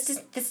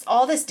 This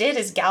all this did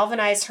is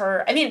galvanize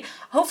her. I mean,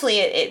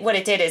 hopefully what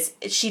it did is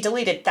she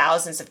deleted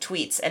thousands of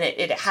tweets, and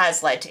it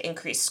has led to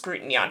increased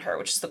scrutiny on her,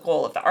 which is the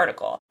goal of the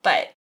article.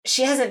 But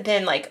she hasn't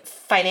been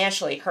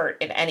financially hurt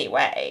in any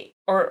way,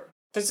 or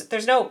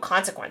there's no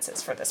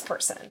consequences for this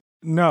person.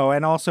 No,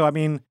 and also, I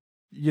mean,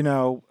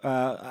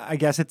 I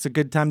guess it's a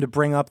good time to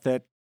bring up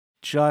that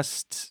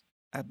just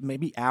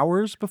maybe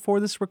hours before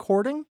this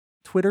recording,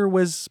 Twitter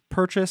was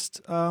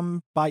purchased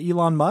by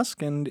Elon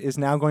Musk and is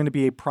now going to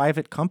be a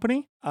private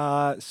company.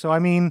 So, I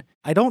mean,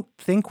 I don't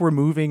think we're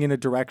moving in a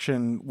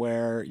direction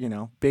where,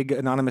 big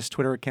anonymous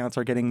Twitter accounts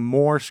are getting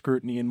more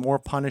scrutiny and more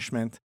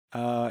punishment.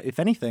 If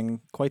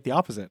anything, quite the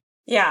opposite.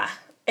 Yeah.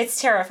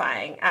 It's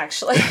terrifying,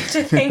 actually,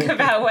 to think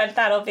about what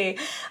that'll be.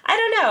 I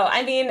don't know.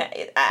 I mean,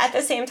 at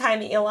the same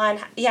time, Elon,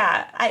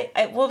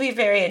 it will be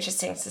very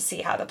interesting to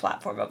see how the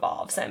platform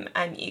evolves. I'm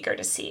eager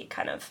to see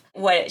kind of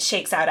what it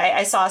shakes out.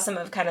 I saw some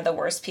of kind of the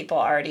worst people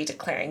already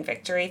declaring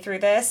victory through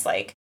this.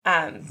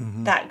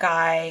 That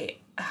guy,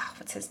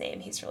 what's his name?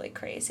 He's really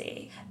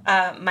crazy.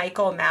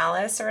 Michael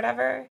Malice or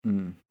whatever.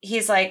 Mm.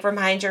 He's like,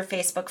 remind your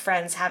Facebook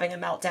friends having a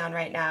meltdown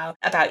right now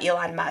about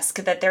Elon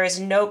Musk that there is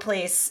no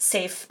place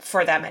safe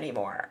for them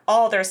anymore.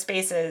 All their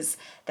spaces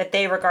that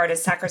they regard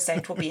as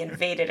sacrosanct will be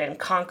invaded and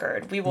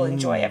conquered. We will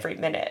enjoy every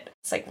minute.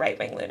 It's like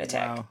right-wing lunatic.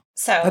 Wow.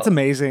 So That's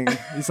amazing.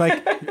 He's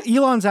like,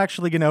 Elon's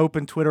actually going to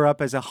open Twitter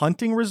up as a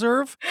hunting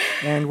reserve,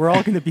 and we're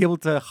all going to be able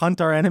to hunt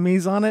our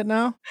enemies on it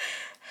now.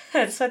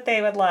 That's what they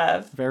would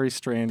love. Very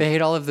strange. They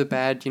hate all of the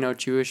bad,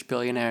 Jewish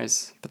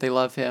billionaires, but they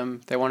love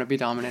him. They want to be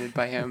dominated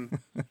by him.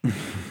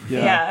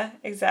 Yeah,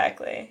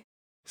 exactly.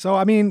 So,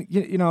 I mean,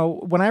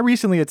 when I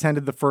recently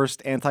attended the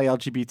first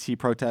anti-LGBT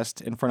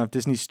protest in front of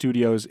Disney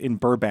Studios in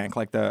Burbank,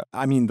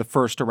 the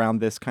first around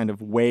this kind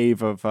of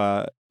wave of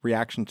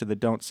reaction to the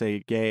Don't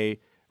Say Gay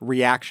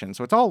reaction.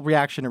 So it's all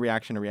reaction to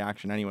reaction to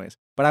reaction anyways.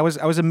 But I was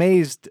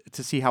amazed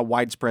to see how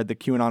widespread the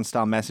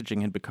QAnon-style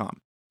messaging had become.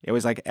 It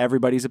was like,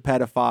 everybody's a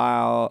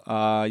pedophile,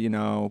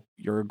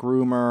 you're a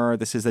groomer,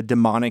 this is a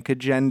demonic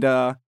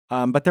agenda.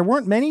 But there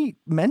weren't many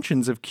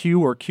mentions of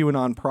Q or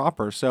QAnon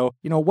proper. So,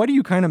 what do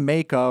you kind of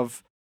make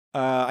of,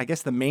 I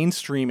guess, the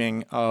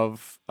mainstreaming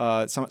of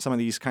some of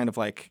these kind of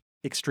like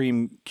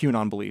extreme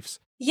QAnon beliefs?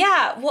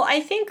 Yeah, well,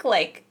 I think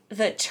like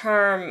the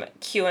term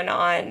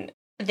QAnon,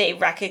 they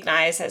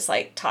recognize as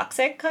like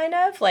toxic, kind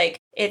of like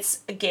it's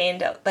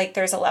gained, like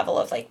there's a level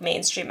of like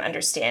mainstream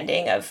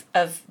understanding of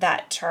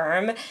that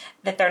term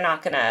that they're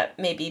not gonna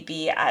maybe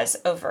be as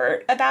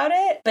overt about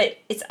it, but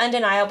it's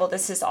undeniable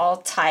this is all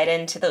tied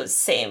into those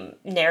same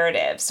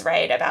narratives,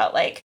 right? About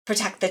like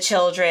protect the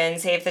children,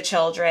 save the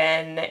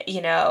children,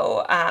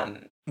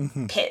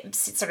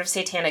 sort of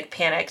satanic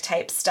panic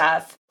type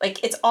stuff.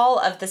 Like it's all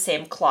of the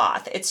same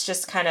cloth. It's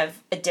just kind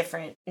of a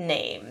different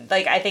name.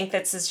 Like I think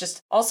this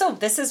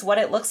is what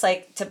it looks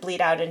like to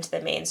bleed out into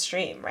the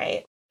mainstream,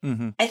 right?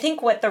 Mm-hmm. I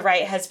think what the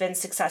right has been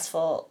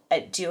successful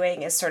at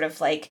doing is sort of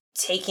like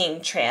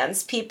taking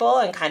trans people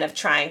and kind of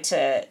trying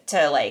to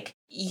like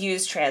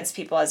use trans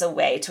people as a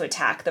way to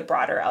attack the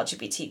broader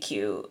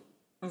LGBTQ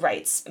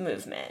rights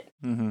movement,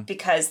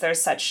 because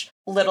there's such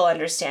little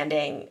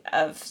understanding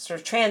of sort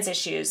of trans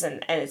issues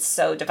and it's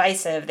so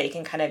divisive. They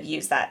can kind of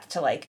use that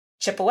to like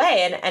chip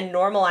away and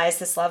normalize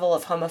this level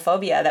of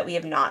homophobia that we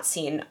have not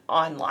seen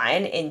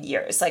online in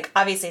years. Like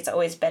obviously it's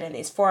always been in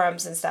these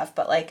forums and stuff,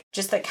 but like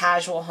just the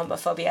casual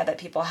homophobia that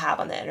people have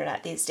on the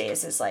internet these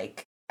days is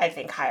like, I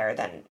think, higher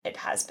than it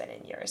has been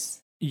in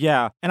years.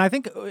 Yeah. And I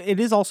think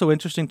it is also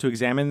interesting to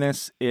examine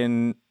this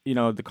in,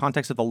 the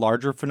context of the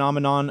larger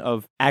phenomenon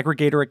of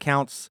aggregator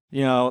accounts,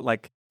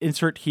 like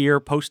insert here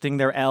posting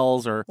their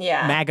L's or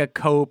MAGA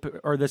cope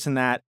or this and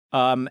that.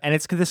 And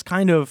it's this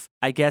kind of,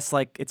 I guess,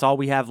 like it's all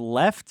we have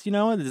left,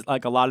 There's,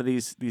 like a lot of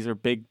these are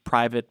big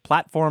private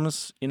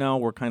platforms,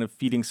 we're kind of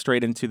feeding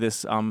straight into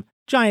this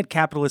giant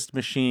capitalist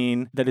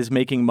machine that is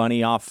making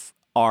money off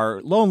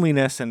our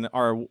loneliness and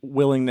our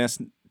willingness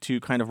to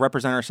kind of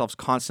represent ourselves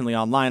constantly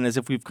online, as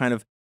if we've kind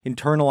of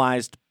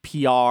internalized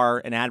PR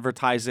and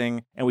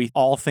advertising, and we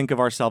all think of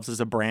ourselves as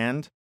a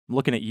brand. I'm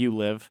looking at you,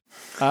 Liv.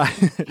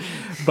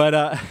 But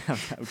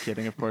I'm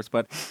kidding, of course.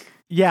 But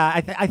yeah,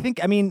 I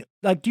think,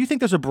 do you think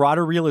there's a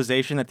broader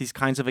realization that these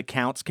kinds of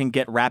accounts can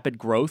get rapid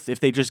growth if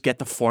they just get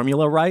the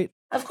formula right?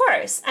 Of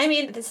course.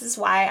 This is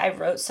why I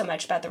wrote so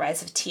much about the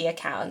rise of T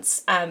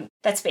accounts.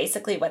 That's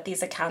basically what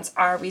these accounts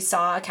are. We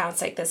saw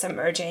accounts like this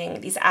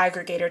emerging, these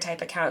aggregator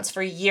type accounts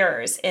for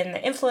years in the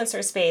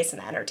influencer space and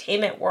the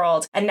entertainment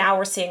world. And now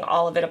we're seeing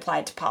all of it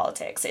applied to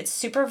politics. It's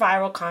super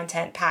viral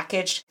content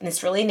packaged in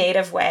this really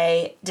native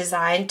way,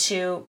 designed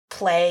to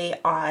play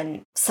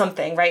on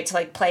something, right? To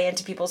like play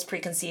into people's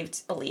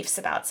preconceived beliefs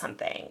about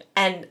something.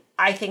 And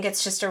I think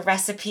it's just a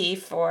recipe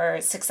for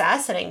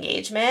success and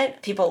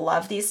engagement. People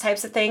love these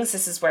types of things.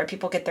 This is where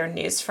people get their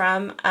news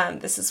from.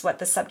 This is what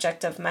the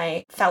subject of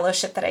my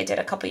fellowship that I did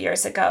a couple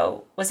years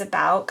ago was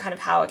about, kind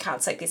of how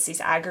accounts like these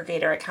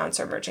aggregator accounts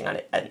are emerging on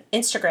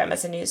Instagram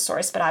as a news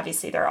source, but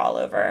obviously they're all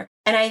over.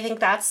 And I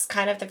think that's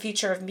kind of the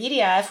future of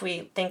media. If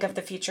we think of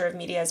the future of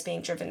media as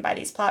being driven by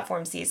these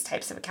platforms, these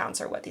types of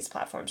accounts are what these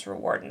platforms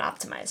reward and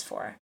optimize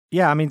for.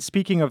 Yeah,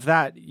 speaking of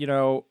that,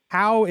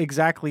 how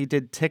exactly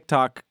did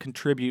TikTok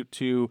contribute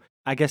to,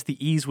 I guess,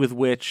 the ease with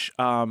which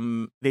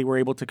they were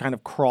able to kind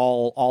of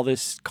crawl all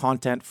this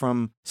content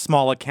from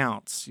small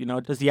accounts?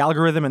 Does the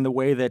algorithm and the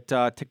way that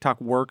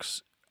TikTok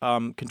works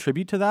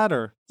contribute to that,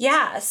 or?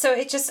 Yeah, so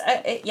it just,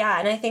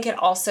 and I think it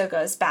also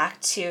goes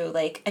back to,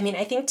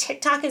 I think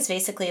TikTok is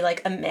basically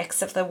like a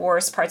mix of the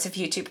worst parts of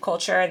YouTube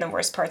culture and the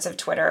worst parts of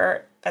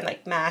Twitter and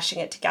like mashing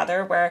it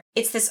together, where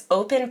it's this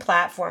open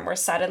platform where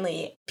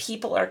suddenly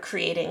people are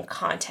creating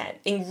content,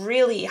 in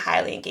really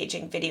highly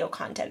engaging video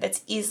content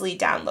that's easily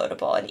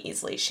downloadable and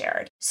easily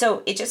shared.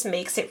 So it just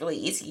makes it really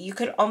easy. You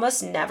could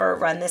almost never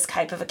run this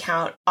type of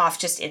account off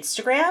just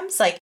Instagrams.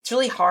 Like, it's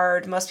really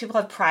hard. Most people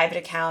have private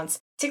accounts.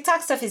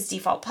 TikTok stuff is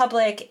default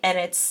public, and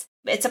it's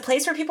it's a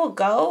place where people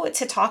go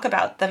to talk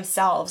about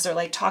themselves or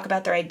like talk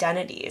about their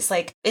identities.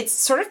 Like it's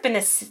sort of been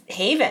a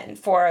haven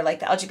for like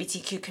the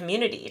LGBTQ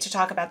community to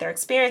talk about their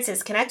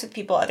experiences, connect with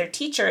people, other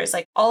teachers.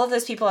 Like all of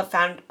those people have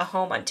found a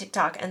home on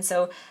TikTok. And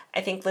so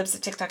I think Libs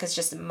of TikTok is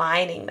just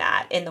mining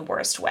that in the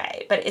worst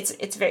way. But it's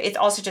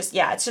also just,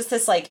 it's just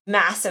this like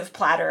massive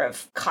platter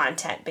of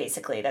content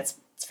basically it's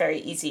very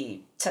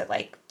easy to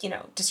like,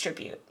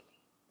 distribute,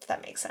 if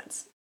that makes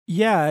sense.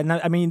 Yeah, and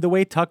I mean, the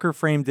way Tucker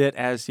framed it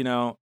as,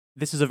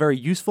 this is a very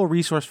useful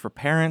resource for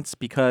parents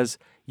because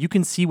you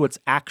can see what's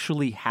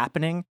actually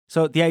happening.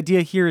 So the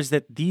idea here is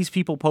that these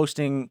people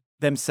posting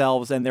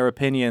themselves and their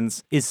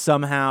opinions is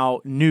somehow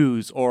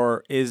news,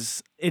 or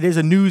it is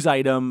a news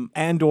item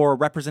and or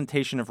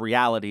representation of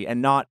reality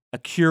and not a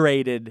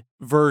curated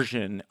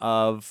version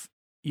of,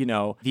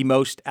 the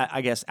most,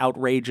 I guess,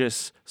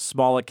 outrageous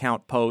small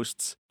account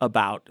posts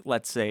about,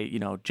 let's say,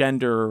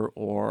 gender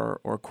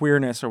or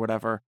queerness or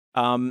whatever.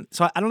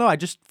 So I don't know. I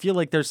just feel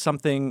like there's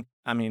something,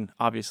 I mean,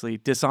 obviously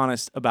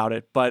dishonest about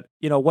it, but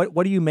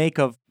what do you make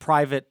of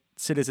private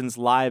citizens'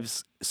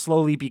 lives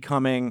slowly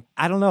becoming,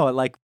 I don't know,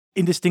 like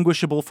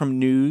indistinguishable from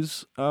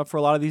news for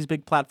a lot of these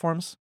big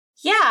platforms?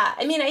 Yeah,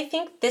 I mean, I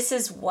think this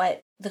is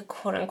what the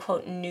quote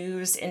unquote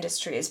news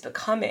industry is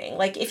becoming.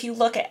 Like if you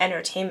look at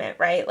entertainment,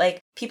 right?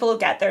 Like people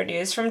get their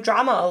news from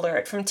Drama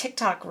Alert, from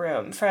TikTok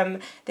Room, from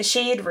the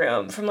Shade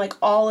Room, from like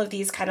all of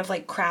these kind of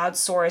like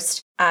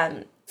crowdsourced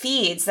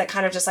feeds that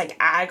kind of just like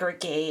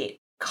aggregate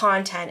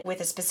content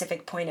with a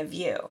specific point of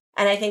view.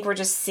 And I think we're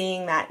just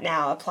seeing that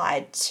now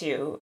applied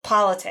to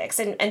politics.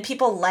 And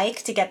people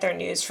like to get their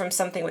news from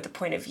something with a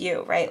point of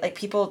view, right? Like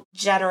people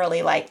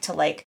generally like to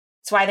like,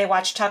 it's why they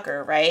watch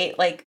Tucker, right?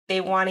 Like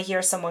they want to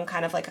hear someone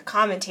kind of like a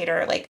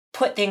commentator, like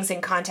put things in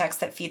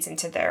context that feeds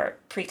into their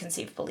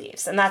preconceived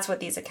beliefs. And that's what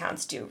these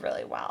accounts do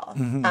really well.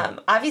 Mm-hmm.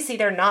 Obviously,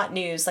 they're not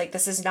news. Like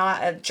this is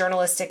not a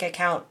journalistic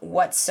account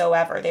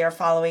whatsoever. They are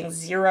following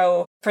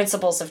zero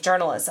principles of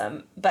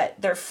journalism, but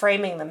they're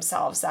framing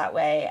themselves that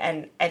way.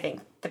 And I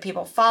think the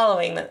people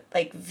following them,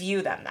 like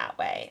view them that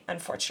way,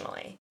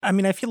 unfortunately. I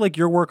mean, I feel like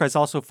your work has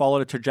also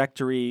followed a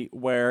trajectory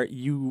where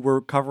you were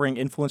covering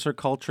influencer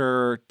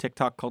culture,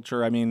 TikTok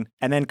culture. I mean,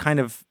 and then kind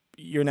of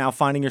you're now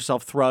finding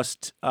yourself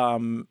thrust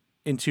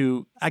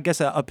into, I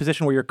guess, a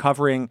position where you're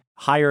covering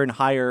higher and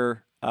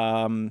higher.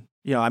 I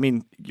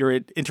mean, you're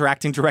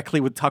interacting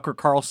directly with Tucker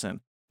Carlson.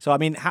 So, I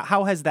mean,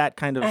 how has that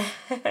kind of,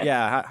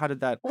 how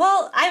did that?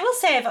 Well, I will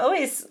say I've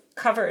always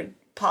covered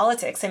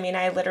politics. I mean,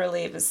 I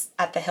literally was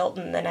at the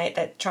Hilton the night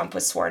that Trump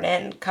was sworn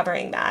in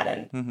covering that.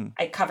 And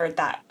I covered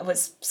that. It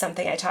was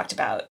something I talked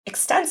about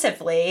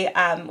extensively,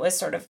 was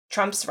sort of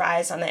Trump's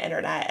rise on the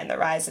internet and the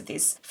rise of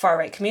these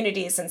far-right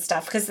communities and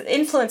stuff. Because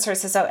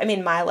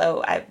influencers,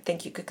 Milo, I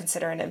think you could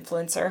consider an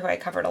influencer who I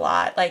covered a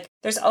lot. Like,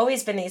 there's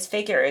always been these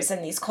figures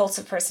and these cults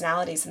of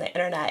personalities on the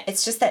internet.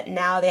 It's just that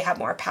now they have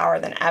more power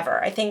than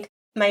ever. I think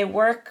my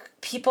work,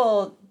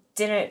 people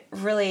didn't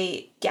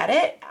really get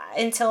it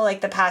until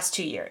like the past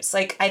 2 years.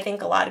 Like I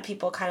think a lot of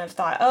people kind of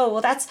thought, oh,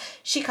 well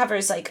she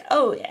covers like,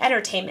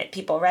 entertainment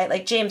people, right?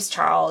 Like James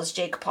Charles,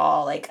 Jake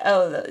Paul, like,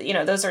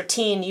 those are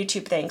teen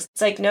YouTube things.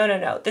 It's like,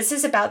 no. This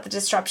is about the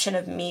disruption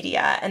of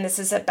media. And this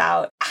is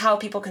about how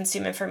people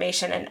consume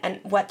information and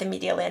what the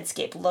media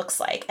landscape looks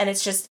like. And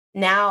it's just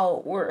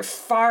now we're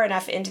far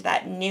enough into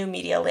that new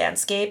media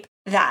landscape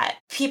that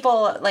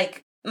people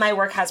like, my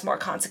work has more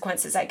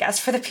consequences, I guess,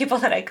 for the people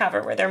that I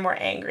cover, where they're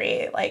more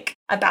angry, like,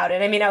 about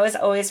it. I mean, I was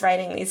always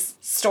writing these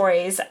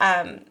stories.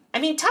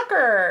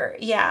 Tucker,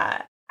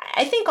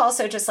 I think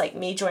also just like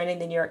me joining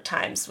the New York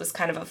Times was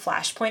kind of a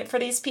flashpoint for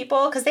these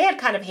people because they had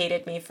kind of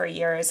hated me for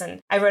years. And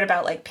I wrote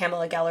about like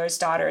Pamela Geller's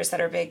daughters that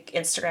are big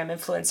Instagram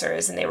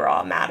influencers, and they were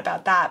all mad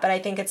about that. But I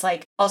think it's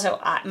like also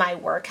my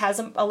work has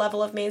a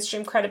level of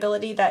mainstream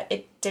credibility that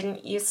it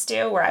didn't used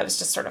to, where I was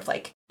just sort of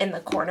like in the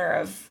corner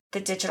of the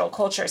digital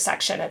culture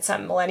section at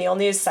some millennial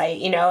news site,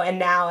 and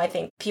now I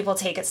think people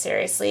take it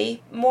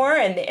seriously more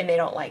and they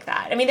don't like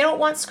that. I mean, they don't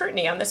want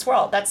scrutiny on this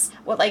world. That's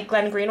what like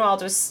Glenn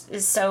Greenwald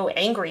is so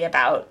angry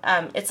about.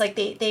 It's like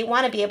they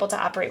want to be able to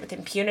operate with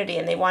impunity,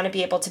 and they want to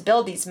be able to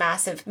build these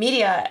massive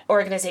media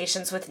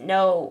organizations with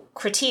no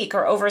critique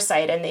or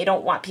oversight, and they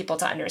don't want people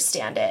to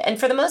understand it.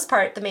 And for the most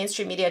part, the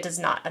mainstream media does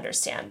not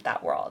understand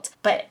that world.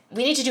 But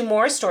we need to do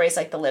more stories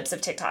like the Libs of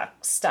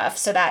TikTok stuff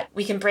so that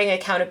we can bring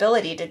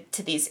accountability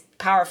to these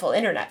powerful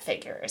internet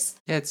figures.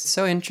 Yeah, it's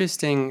so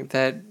interesting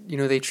that,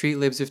 they treat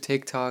Libs of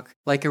TikTok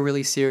like a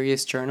really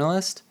serious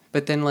journalist.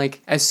 But then,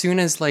 like, as soon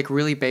as, like,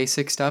 really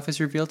basic stuff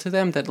is revealed to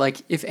them, that,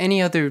 like, if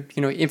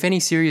any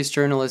serious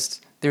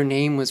journalist, their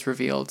name was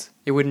revealed,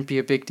 it wouldn't be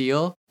a big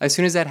deal. As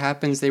soon as that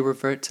happens, they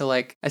revert to,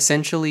 like,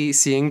 essentially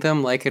seeing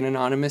them like an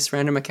anonymous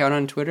random account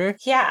on Twitter.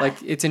 Yeah. Like,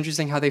 it's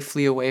interesting how they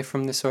flee away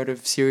from the sort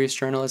of serious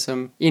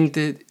journalism in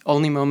the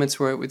only moments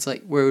where it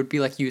would be,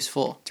 like,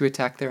 useful to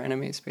attack their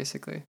enemies,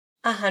 basically.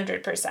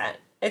 100%.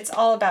 It's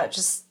all about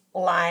just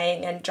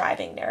lying and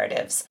driving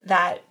narratives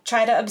that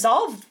try to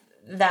absolve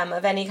them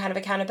of any kind of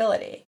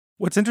accountability.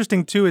 What's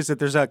interesting, too, is that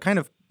there's a kind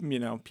of,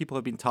 people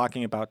have been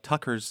talking about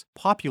Tucker's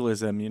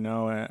populism,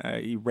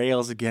 he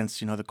rails against,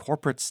 the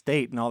corporate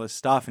state and all this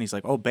stuff. And he's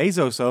like, oh,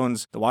 Bezos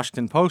owns the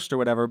Washington Post or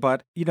whatever.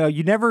 But,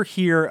 you never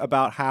hear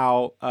about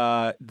how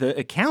the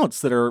accounts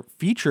that are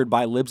featured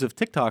by Libs of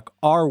TikTok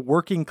are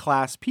working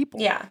class people.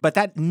 Yeah. But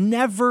that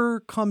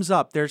never comes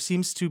up. There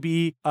seems to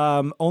be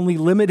only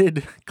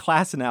limited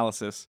class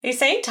analysis. Are you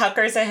saying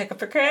Tucker's a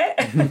hypocrite?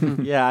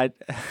 Yeah.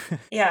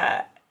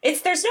 Yeah.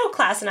 There's no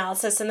class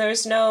analysis and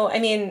there's no,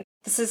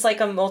 this is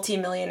like a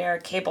multimillionaire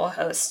cable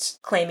host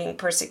claiming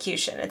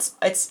persecution.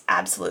 It's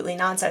absolutely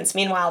nonsense.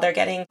 Meanwhile, they're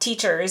getting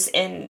teachers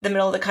in the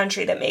middle of the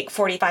country that make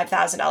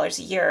 $45,000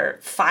 a year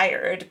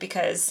fired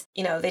because,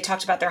 they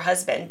talked about their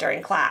husband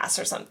during class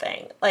or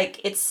something.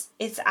 Like it's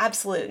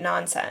absolute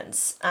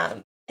nonsense.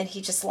 And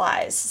he just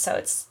lies. So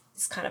it's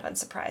kind of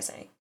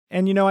unsurprising.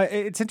 And,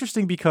 it's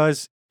interesting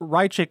because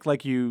Rychik,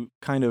 like you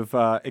kind of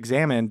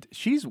examined,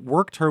 she's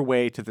worked her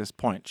way to this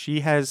point.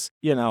 She has,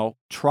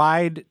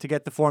 tried to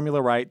get the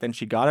formula right, then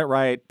she got it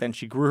right, then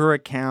she grew her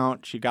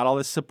account, she got all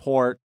this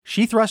support.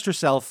 She thrust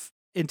herself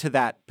into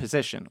that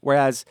position.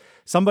 Whereas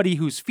somebody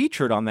who's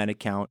featured on that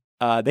account,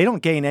 they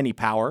don't gain any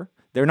power.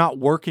 They're not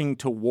working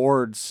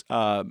towards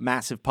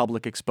massive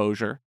public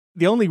exposure.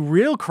 The only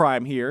real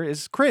crime here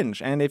is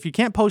cringe. And if you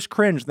can't post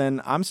cringe,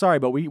 then I'm sorry,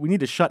 but we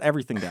need to shut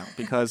everything down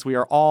because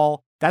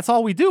that's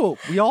all we do.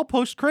 We all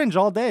post cringe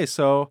all day.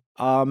 So,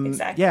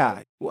 exactly.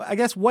 Yeah, I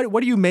guess what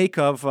do you make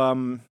of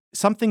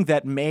something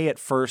that may at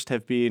first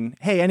have been,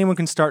 hey, anyone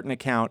can start an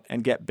account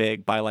and get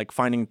big by like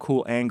finding a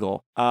cool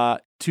angle,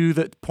 to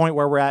the point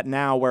where we're at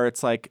now where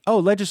it's like, oh,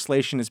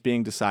 legislation is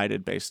being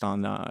decided based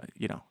on,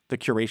 the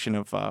curation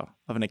of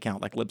an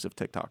account like Libs of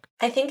TikTok?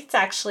 I think it's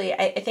actually,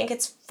 I think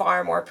it's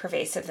far more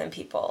pervasive than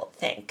people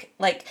think.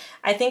 Like,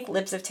 I think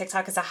Libs of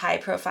TikTok is a high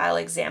profile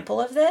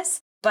example of this,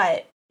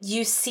 but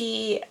you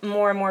see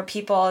more and more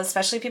people,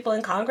 especially people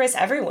in Congress,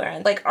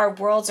 everywhere. Like, our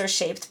worlds are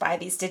shaped by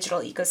these digital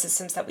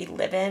ecosystems that we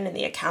live in and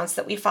the accounts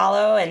that we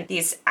follow and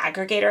these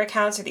aggregator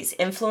accounts or these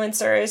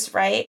influencers,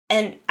 right?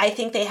 And I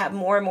think they have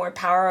more and more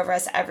power over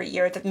us every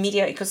year. The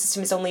media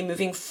ecosystem is only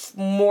moving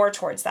more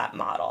towards that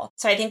model.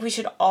 So I think we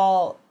should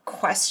all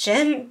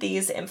question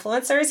these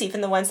influencers,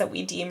 even the ones that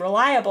we deem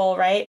reliable,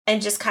 right?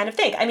 And just kind of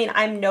think.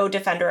 I'm no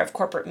defender of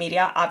corporate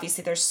media.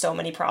 Obviously, there's so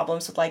many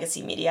problems with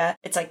legacy media.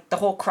 It's like the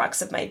whole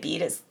crux of my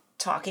beat is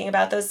talking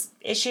about those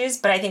issues.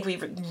 But I think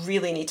we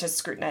really need to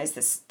scrutinize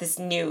this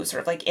new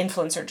sort of like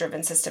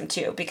influencer-driven system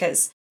too,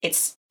 because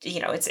it's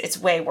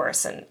way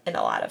worse in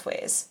a lot of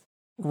ways.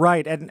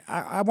 Right. And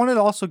I wanted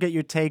to also get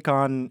your take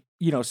on,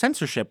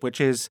 censorship, which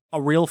is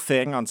a real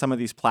thing on some of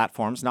these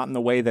platforms, not in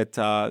the way that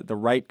the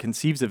right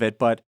conceives of it,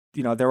 but,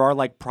 there are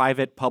like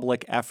private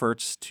public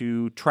efforts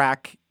to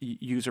track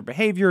user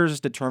behaviors,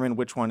 determine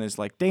which one is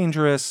like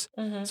dangerous.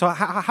 Mm-hmm. So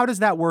how does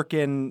that work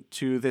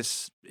into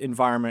this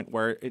environment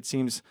where it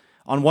seems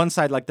on one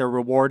side like they're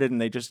rewarded and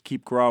they just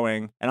keep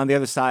growing, and on the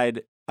other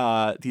side,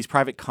 these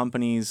private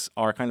companies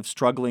are kind of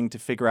struggling to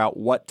figure out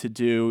what to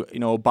do.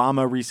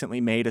 Obama recently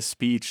made a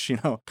speech,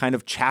 kind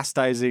of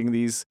chastising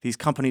these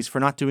companies for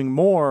not doing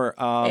more.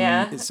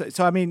 Yeah.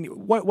 So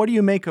what do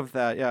you make of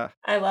that? Yeah.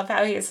 I love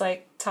how he's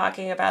like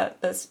talking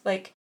about this.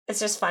 Like, it's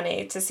just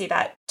funny to see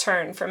that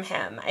turn from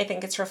him. I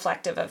think it's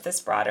reflective of this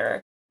broader,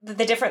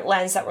 the different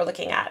lens that we're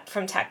looking at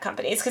from tech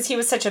companies, because he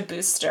was such a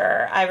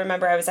booster. I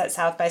remember I was at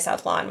South by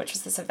Southlawn, which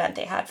was this event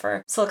they had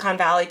for Silicon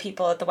Valley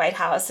people at the White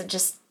House, and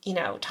just,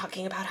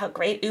 talking about how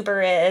great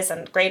Uber is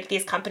and great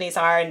these companies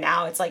are. And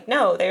now it's like,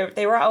 no,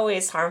 they were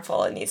always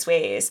harmful in these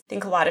ways. I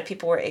think a lot of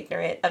people were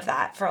ignorant of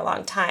that for a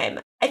long time.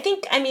 I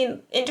think,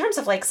 in terms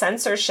of like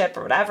censorship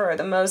or whatever,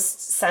 the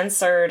most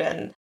censored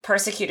and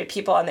persecuted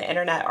people on the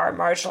internet are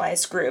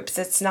marginalized groups.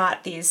 It's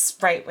not these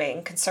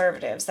right-wing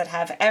conservatives that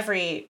have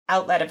every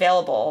outlet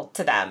available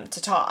to them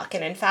to talk,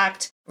 and in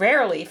fact,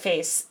 rarely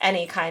face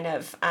any kind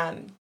of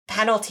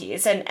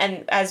penalties.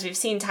 And as we've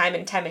seen time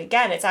and time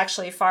again, it's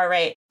actually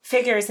far-right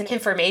figures and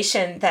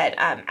information that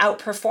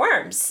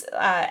outperforms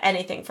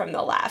anything from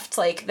the left.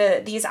 Like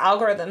these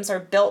algorithms are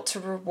built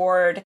to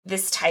reward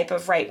this type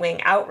of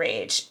right-wing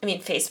outrage.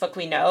 Facebook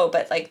we know,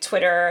 but like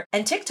Twitter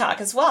and TikTok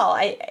as well.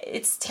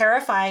 It's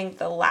terrifying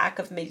the lack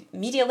of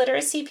media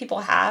literacy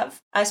people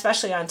have,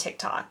 especially on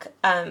TikTok.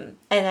 And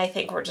I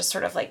think we're just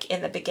sort of like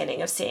in the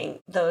beginning of seeing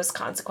those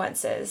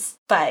consequences.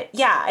 But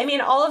yeah,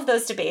 all of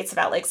those debates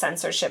about like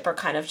censorship are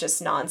kind of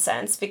just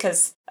nonsense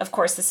because, of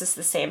course, this is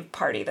the same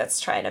party that's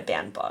trying to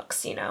ban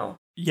books,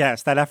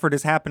 Yes, that effort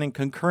is happening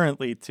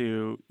concurrently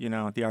to,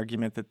 the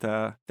argument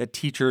that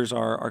teachers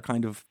are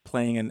kind of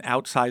playing an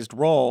outsized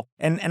role.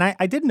 And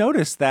I did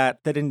notice that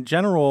in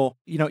general,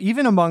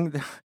 even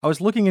among, I was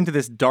looking into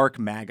this dark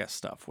MAGA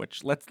stuff,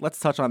 which let's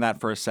touch on that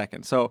for a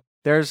second. So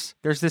there's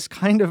this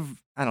kind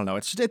of, I don't know,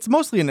 it's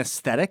mostly an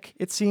aesthetic,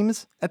 it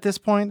seems, at this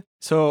point.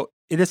 So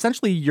it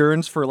essentially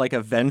yearns for like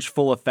a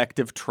vengeful,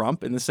 effective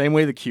Trump in the same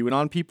way the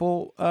QAnon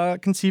people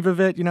conceive of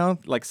it,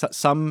 like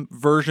some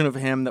version of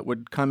him that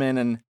would come in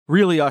and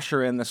really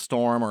usher in the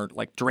storm or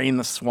like drain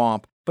the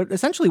swamp. But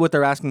essentially what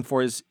they're asking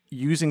for is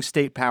using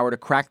state power to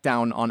crack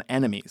down on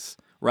enemies,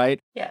 right?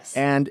 Yes.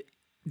 And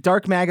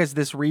Dark MAGA is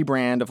this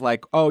rebrand of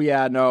like, oh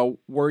yeah, no,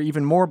 we're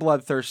even more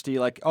bloodthirsty.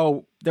 Like,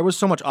 oh, there was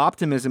so much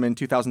optimism in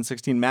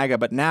 2016 MAGA,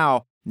 but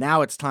now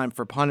it's time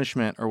for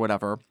punishment or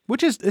whatever,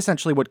 which is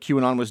essentially what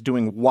QAnon was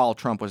doing while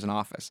Trump was in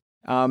office.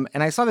 And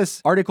I saw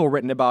this article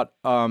written about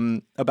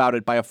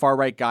it by a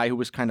far-right guy who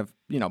was kind of,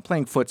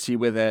 playing footsie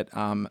with it.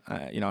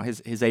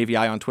 His AVI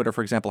on Twitter,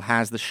 for example,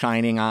 has the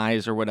shining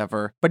eyes or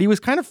whatever. But he was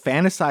kind of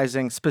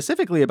fantasizing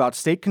specifically about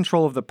state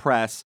control of the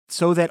press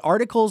so that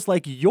articles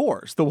like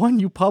yours, the one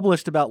you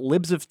published about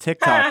libs of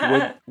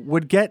TikTok,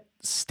 would get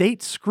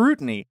state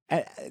scrutiny.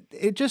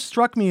 It just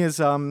struck me as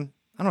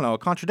I don't know, a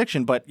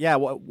contradiction, but yeah,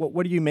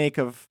 what do you make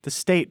of the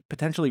state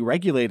potentially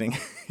regulating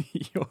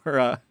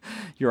your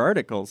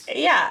articles?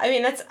 Yeah, I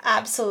mean, that's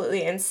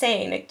absolutely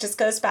insane. It just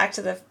goes back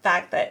to the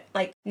fact that,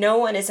 like, no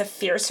one is a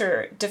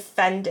fiercer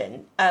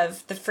defendant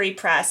of the free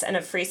press and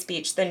of free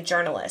speech than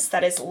journalists.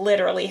 That is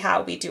literally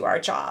how we do our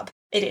job.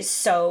 It is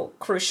so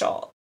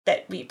crucial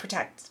that we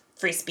protect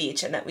free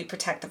speech and that we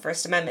protect the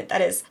First Amendment.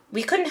 That is,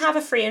 we couldn't have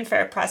a free and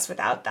fair press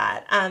without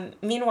that.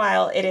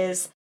 Meanwhile, it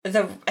is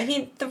the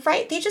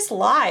right, they just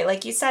lie.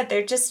 Like you said,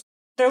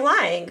 they're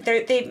lying.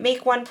 They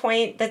make one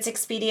point that's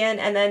expedient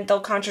and then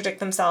they'll contradict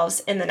themselves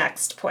in the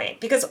next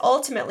point. Because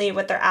ultimately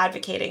what they're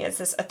advocating is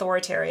this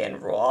authoritarian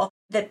rule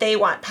that they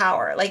want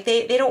power. Like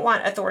they don't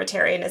want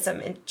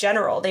authoritarianism in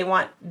general. They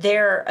want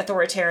their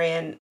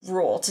authoritarian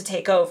rule to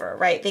take over,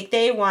 right?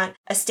 They want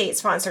a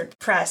state-sponsored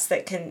press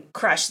that can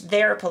crush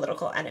their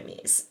political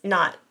enemies,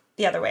 not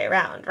the other way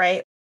around,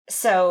 right?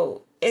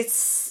 So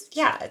it's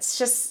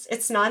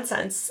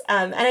nonsense.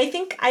 And I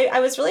think I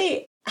was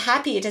really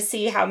happy to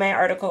see how my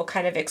article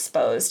kind of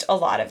exposed a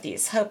lot of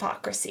these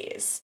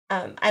hypocrisies.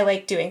 I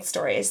like doing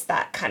stories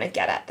that kind of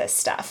get at this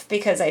stuff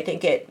because I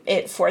think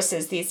it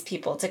forces these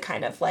people to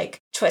kind of like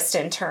twist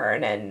and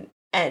turn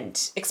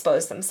and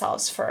expose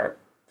themselves for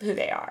who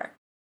they are.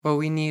 What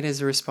we need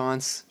as a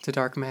response to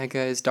Dark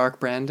MAGA is Dark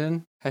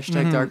Brandon. #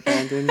 Dark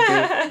Brandon.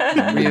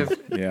 We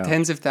have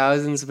tens of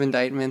thousands of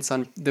indictments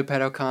on the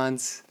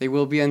pedocons. They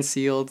will be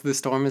unsealed. The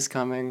storm is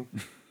coming.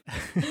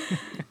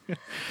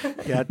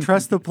 Yeah,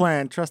 trust the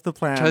plan. Trust the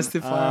plan. Trust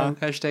the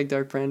plan. #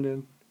 Dark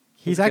Brandon.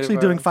 He's actually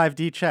doing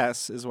 5D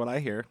chess, is what I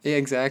hear. Yeah,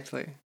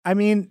 exactly. I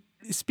mean,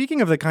 speaking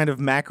of the kind of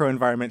macro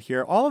environment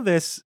here, a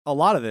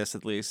lot of this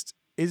at least,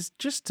 is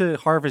just to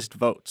harvest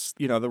votes.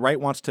 The right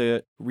wants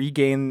to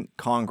regain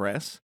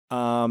Congress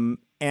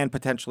and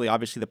potentially,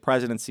 obviously, the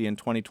presidency in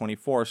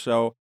 2024.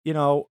 So,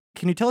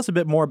 can you tell us a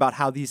bit more about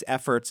how these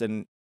efforts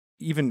and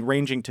even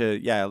ranging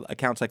to,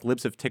 accounts like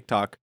Libs of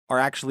TikTok are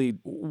actually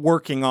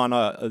working on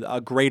a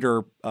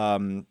greater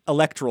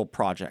electoral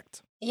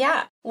project?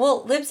 Yeah.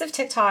 Well, Libs of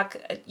TikTok,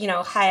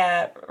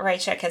 Chaya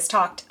Raichik has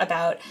talked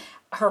about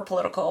her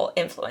political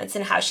influence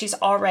and how she's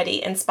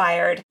already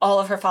inspired all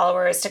of her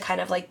followers to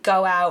kind of like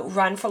go out,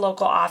 run for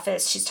local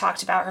office. She's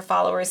talked about her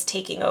followers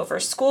taking over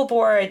school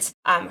boards,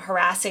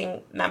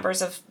 harassing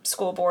members of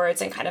school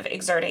boards and kind of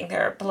exerting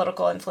their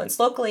political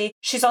influence locally.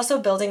 She's also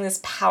building this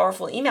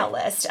powerful email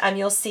list.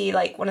 You'll see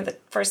like one of the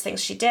first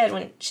things she did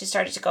when she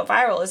started to go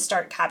viral is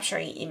start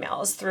capturing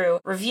emails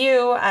through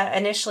Review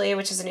initially,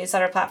 which is a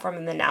newsletter platform,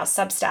 and then now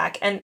Substack.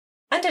 And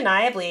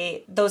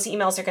undeniably, those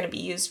emails are going to be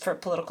used for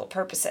political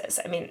purposes.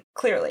 I mean,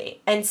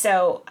 clearly. And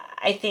so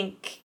I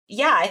think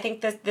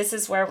that this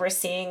is where we're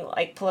seeing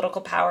like political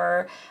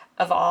power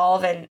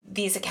evolve, and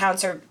these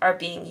accounts are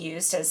being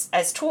used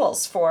as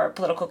tools for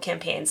political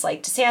campaigns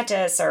like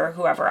DeSantis or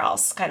whoever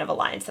else kind of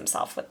aligns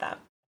themselves with them.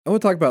 I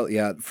want to talk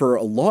about, for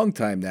a long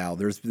time now,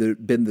 there's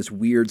been this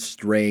weird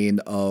strain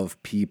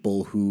of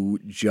people who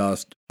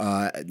just,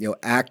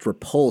 act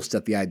repulsed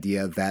at the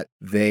idea that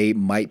they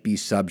might be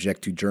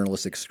subject to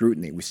journalistic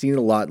scrutiny. We've seen it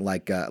a lot in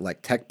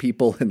like tech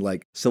people in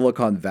like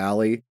Silicon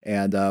Valley.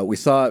 And we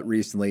saw it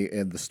recently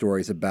in the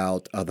stories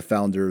about the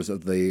founders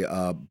of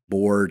the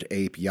Bored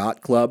Ape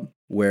Yacht Club,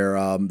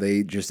 where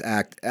they just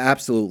act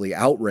absolutely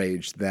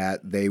outraged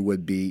that they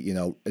would be,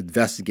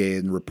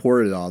 investigated and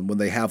reported on when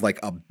they have like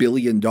 $1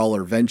 billion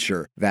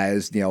venture that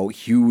is,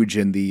 huge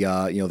in the,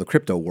 the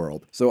crypto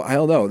world. So I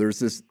don't know. There's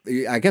this,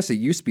 I guess it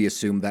used to be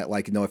assumed that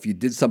like, if you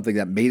did something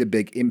that made a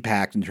big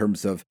impact in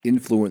terms of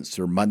influence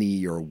or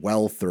money or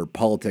wealth or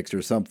politics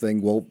or something,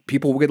 well,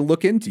 people were going to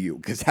look into you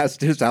because that's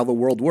just how the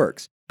world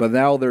works. But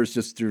now there's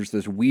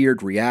this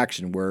weird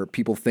reaction where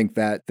people think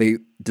that they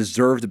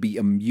deserve to be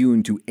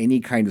immune to any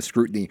kind of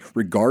scrutiny,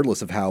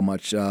 regardless of how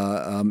much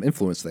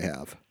influence they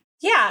have.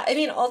 Yeah, I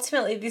mean,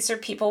 ultimately, these are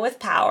people with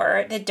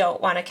power that don't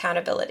want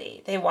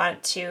accountability. They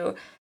want to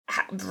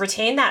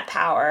retain that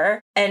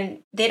power,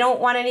 and they don't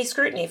want any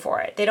scrutiny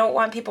for it. They don't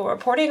want people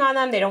reporting on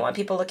them. They don't want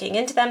people looking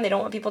into them. They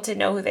don't want people to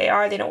know who they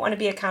are. They don't want to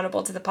be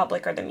accountable to the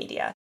public or the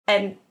media.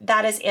 And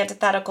that is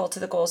antithetical to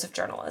the goals of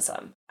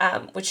journalism,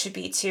 which should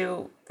be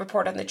to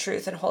report on the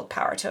truth and hold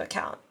power to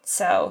account.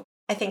 So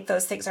I think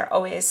those things are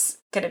always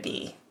going to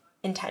be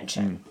in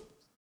tension.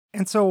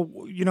 And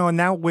so,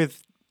 now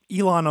with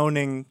Elon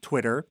owning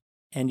Twitter,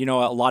 and,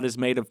 a lot is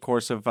made, of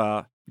course, of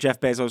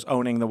Jeff Bezos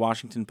owning the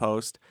Washington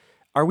Post,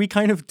 are we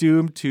kind of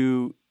doomed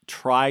to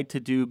try to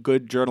do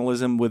good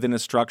journalism within a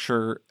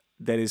structure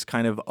that is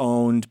kind of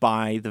owned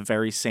by the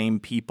very same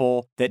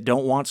people that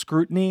don't want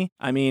scrutiny?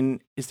 I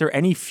mean, is there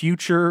any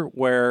future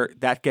where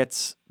that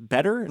gets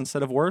better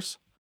instead of worse?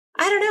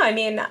 I don't know. I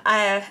mean,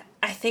 I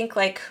think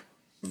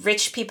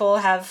rich people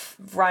have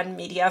run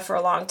media for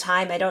a long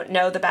time. I don't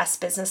know the best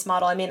business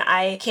model. I mean,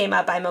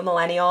 I'm a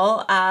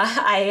millennial.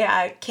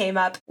 I came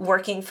up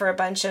working for a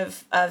bunch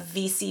of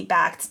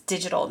VC-backed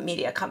digital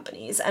media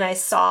companies, and I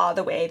saw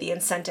the way the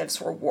incentives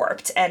were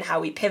warped and how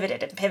we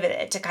pivoted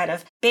to kind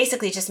of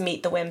basically just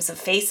meet the whims of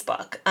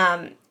Facebook.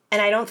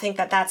 And I don't think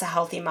that that's a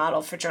healthy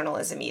model for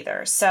journalism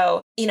either.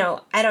 So,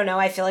 I don't know.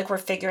 I feel like we're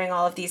figuring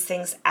all of these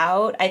things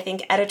out. I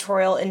think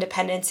editorial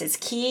independence is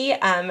key.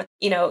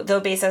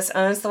 Though Bezos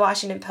owns the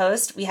Washington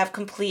Post, we have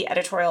complete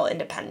editorial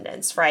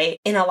independence, right?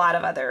 In a lot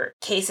of other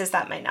cases,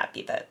 that might not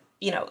be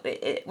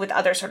with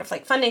other sort of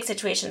funding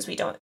situations, we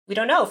don't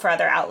know for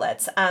other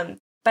outlets.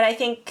 But I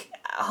think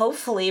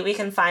hopefully we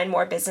can find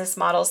more business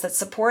models that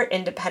support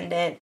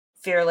independent,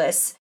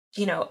 fearless,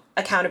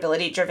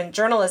 accountability-driven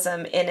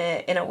journalism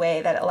in a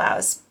way that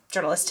allows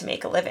journalists to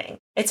make a living.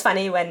 It's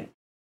funny when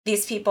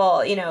these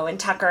people, and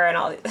Tucker and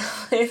all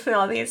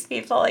these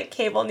people,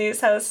 cable news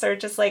hosts, are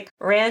just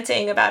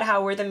ranting about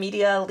how we're the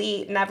media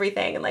elite and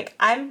everything. And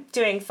I'm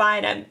doing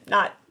fine. I'm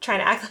not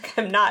trying to act like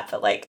I'm not,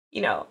 but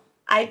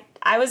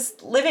I was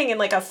living in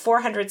a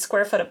 400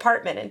 square foot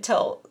apartment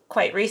until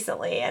quite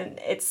recently, and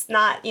it's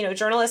not,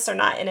 journalists are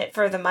not in it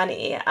for the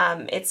money.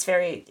 It's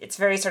very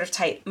sort of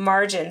tight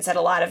margins at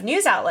a lot of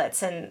news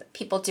outlets, and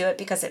people do it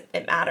because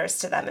it matters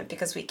to them and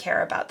because we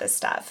care about this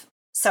stuff.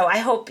 So I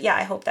hope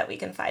that we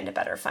can find a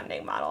better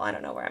funding model. I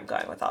don't know where I'm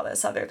going with all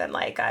this other than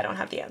I don't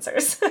have the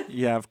answers.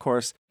 Yeah, of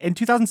course. In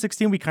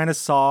 2016, we kind of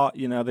saw,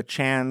 the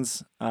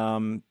Chans,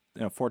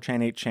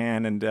 4chan,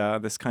 8chan,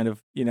 and this kind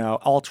of,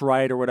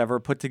 alt-right or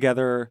whatever, put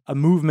together a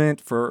movement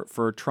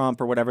for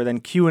Trump or whatever. Then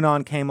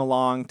QAnon came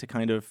along to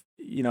kind of,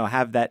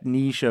 have that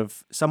niche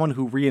of someone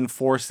who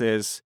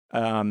reinforces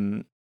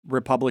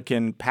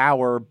Republican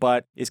power,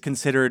 but is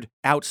considered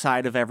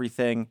outside of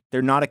everything.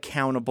 They're not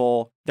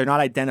accountable. They're not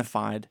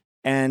identified.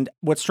 And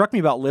what struck me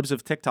about Libs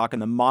of TikTok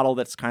and the model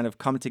that's kind of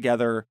come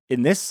together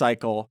in this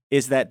cycle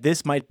is that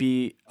this might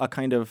be a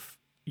kind of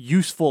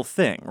useful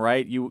thing,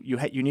 right? You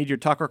need your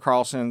Tucker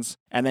Carlsons,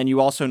 and then you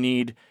also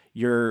need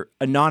your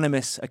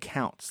anonymous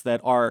accounts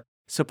that are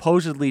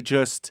supposedly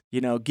just,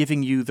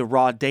 giving you the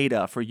raw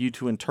data for you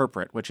to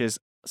interpret, which is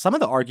some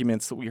of the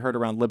arguments that we heard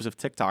around Libs of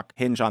TikTok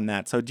hinge on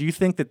that. So do you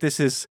think that this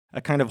is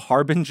a kind of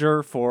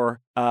harbinger for,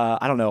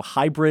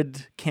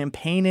 hybrid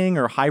campaigning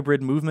or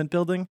hybrid movement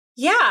building?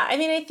 Yeah, I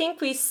mean, I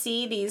think we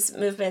see these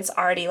movements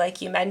already,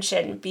 like you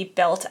mentioned, be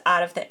built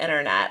out of the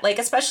internet.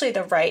 Especially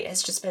the right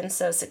has just been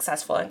so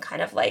successful in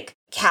kind of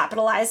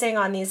capitalizing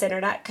on these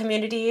internet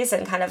communities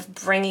and kind of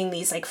bringing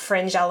these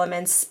fringe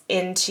elements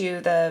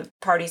into the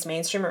party's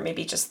mainstream, or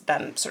maybe just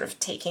them sort of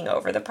taking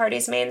over the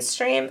party's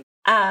mainstream.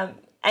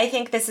 I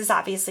think this is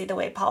obviously the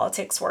way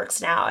politics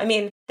works now. I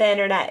mean, the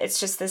internet, it's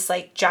just this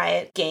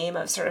giant game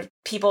of sort of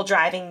people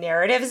driving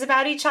narratives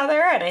about each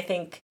other. And I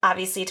think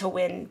obviously to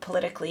win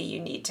politically,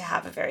 you need to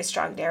have a very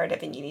strong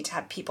narrative, and you need to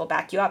have people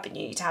back you up, and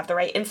you need to have the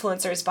right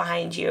influencers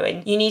behind you,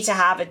 and you need to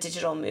have a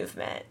digital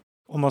movement.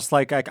 Almost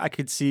I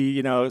could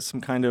see, some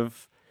kind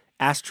of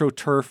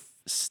AstroTurf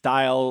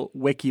style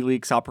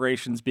WikiLeaks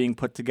operations being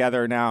put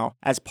together now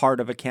as part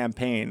of a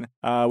campaign.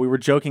 We were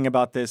joking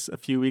about this a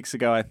few weeks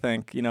ago, I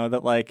think,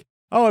 that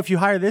oh, if you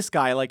hire this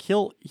guy,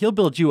 he'll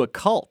build you a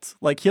cult.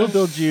 He'll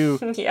build you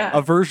yeah.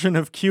 a version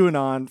of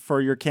QAnon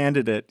for your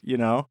candidate,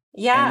 Yeah.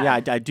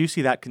 And yeah, I do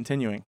see that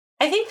continuing.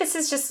 I think this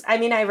is just,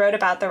 I wrote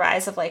about the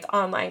rise of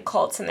online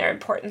cults and their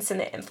importance in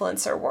the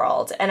influencer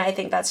world. And I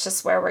think that's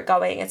just where we're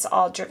going. It's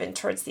all driven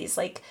towards these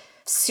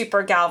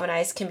super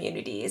galvanized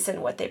communities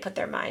and what they put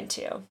their mind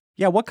to.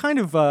 Yeah, what kind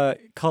of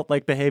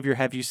cult-like behavior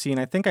have you seen?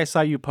 I think I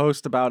saw you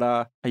post about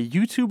a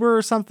YouTuber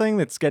or something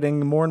that's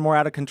getting more and more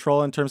out of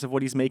control in terms of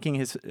what he's making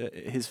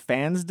his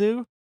fans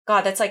do.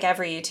 God, that's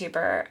every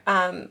YouTuber.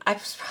 I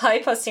was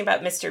probably posting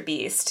about Mr.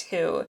 Beast,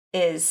 who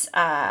is,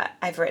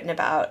 I've written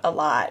about a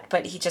lot,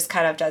 but he just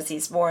kind of does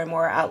these more and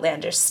more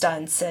outlandish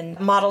stunts and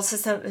models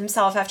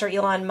himself after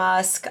Elon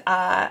Musk,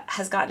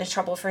 has gotten in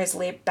trouble for his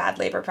bad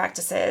labor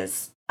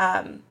practices.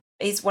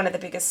 He's one of the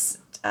biggest,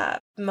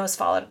 most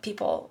followed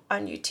people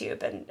on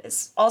YouTube, and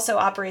also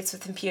operates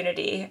with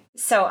impunity.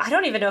 So I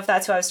don't even know if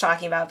that's who I was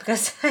talking about,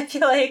 because I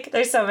feel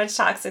there's so much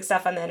toxic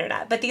stuff on the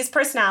internet. But these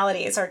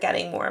personalities are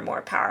getting more and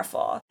more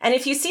powerful. And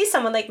if you see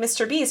someone like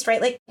Mr. Beast,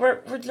 right,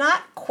 we're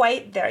not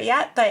quite there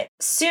yet, but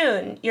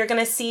soon you're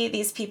going to see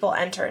these people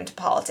enter into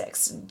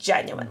politics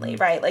genuinely,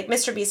 right?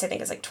 Mr. Beast, I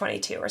think, is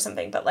 22 or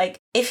something. But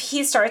if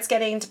he starts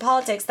getting into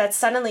politics, that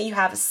suddenly you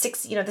have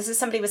this is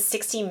somebody with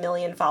 60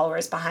 million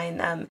followers behind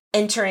them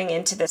entering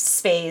into this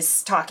space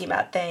tweets talking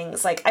about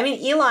things. Like, I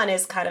mean, Elon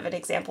is kind of an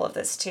example of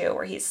this too,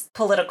 where he's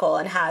political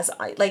and has,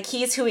 like,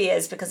 he's who he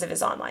is because of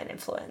his online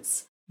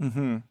influence.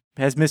 Mm-hmm.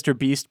 Has Mr.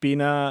 Beast been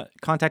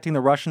contacting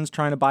the Russians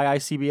trying to buy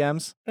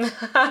ICBMs?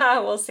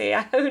 We'll see.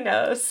 Who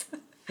knows?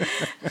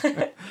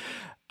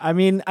 I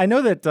mean, I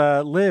know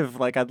that Liv,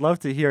 like, I'd love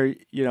to hear,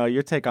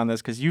 your take on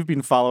this because you've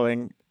been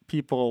following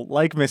people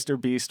like Mr.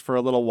 Beast for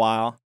a little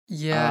while.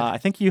 Yeah. I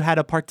think you had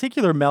a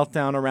particular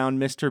meltdown around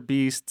Mr.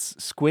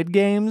 Beast's Squid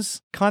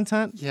Games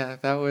content. Yeah,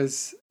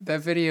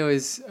 that video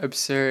is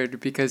absurd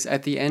because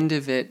at the end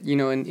of it,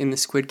 in the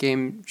Squid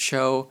Game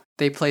show,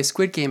 they play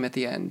Squid Game at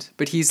the end.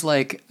 But he's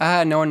like,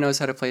 no one knows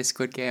how to play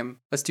Squid Game.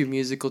 Let's do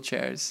musical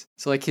chairs.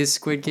 So like his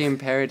Squid Game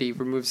parody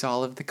removes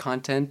all of the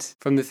content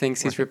from the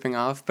things he's ripping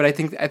off. But I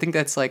think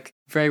that's like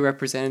very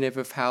representative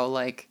of how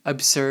like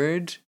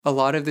absurd a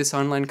lot of this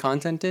online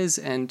content is.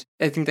 And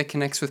I think that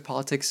connects with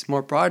politics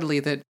more broadly,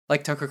 that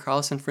like Tucker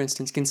Carlson, for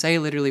instance, can say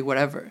literally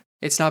whatever.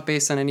 It's not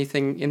based on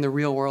anything in the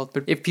real world,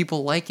 but if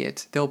people like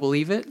it, they'll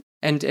believe it.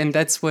 And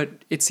that's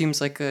what it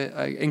seems like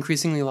a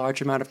increasingly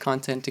large amount of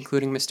content,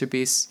 including Mr.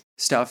 Beast's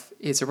stuff,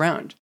 is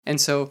around. And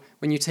so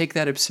when you take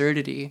that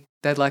absurdity,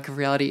 that lack of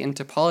reality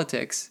into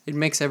politics, it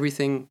makes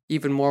everything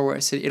even more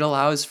worse. It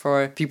allows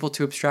for people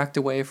to abstract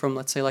away from,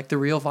 let's say, like the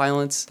real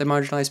violence that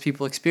marginalized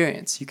people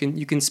experience. You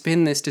can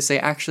spin this to say,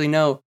 actually,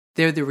 no,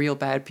 they're the real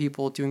bad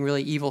people doing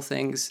really evil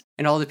things,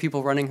 and all the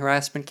people running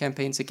harassment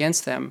campaigns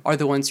against them are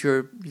the ones who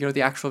are,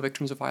 the actual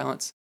victims of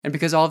violence. And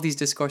because all of these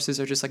discourses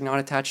are just like not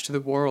attached to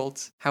the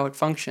world, how it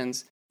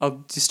functions, a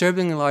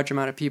disturbingly large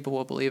amount of people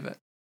will believe it.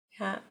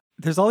 Yeah.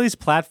 There's all these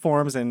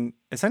platforms, and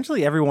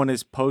essentially everyone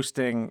is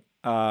posting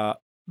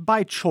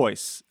by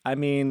choice. I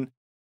mean,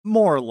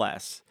 more or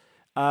less.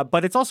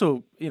 But it's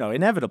also,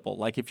 inevitable.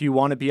 Like if you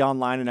want to be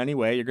online in any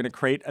way, you're going to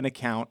create an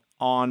account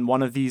on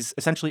one of these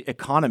essentially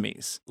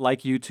economies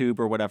like YouTube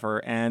or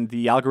whatever, and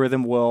the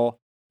algorithm will,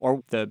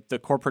 or the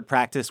corporate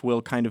practice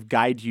will kind of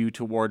guide you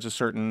towards a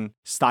certain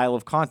style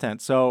of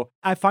content. So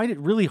I find it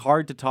really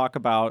hard to talk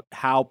about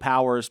how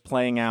power is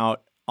playing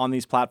out on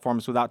these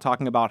platforms without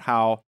talking about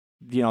how,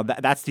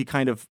 that's the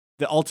kind of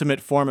the ultimate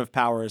form of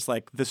power is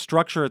like the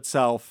structure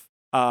itself.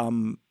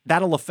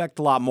 That'll affect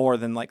a lot more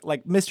than like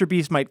Mr.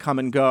 Beast might come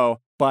and go,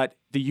 but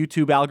the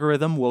YouTube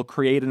algorithm will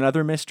create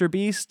another Mr.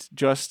 Beast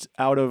just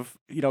out of,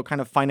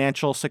 kind of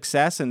financial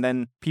success, and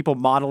then people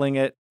modeling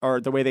it or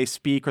the way they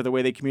speak or the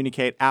way they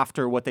communicate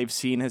after what they've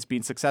seen has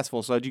been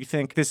successful. So do you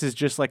think this is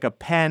just like a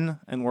pen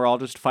and we're all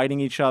just fighting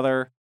each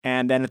other?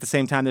 And then at the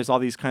same time, there's all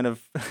these kind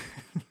of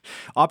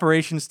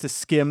operations to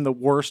skim the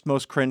worst,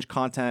 most cringe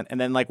content and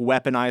then like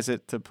weaponize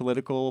it to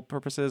political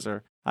purposes,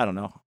 or I don't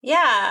know.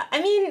 Yeah,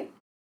 I mean,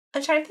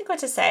 I'm trying to think what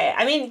to say.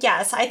 I mean,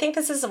 yes, I think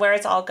this is where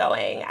it's all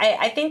going.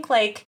 I think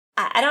like,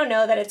 I don't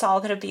know that it's all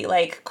going to be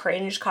like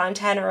cringe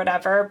content or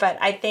whatever, but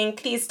I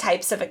think these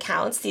types of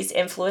accounts, these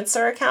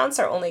influencer accounts,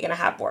 are only going to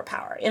have more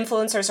power.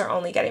 Influencers are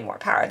only getting more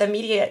power. The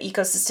media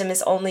ecosystem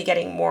is only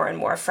getting more and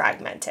more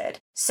fragmented.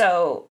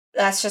 So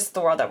that's just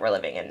the world that we're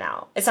living in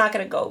now. It's not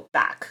going to go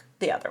back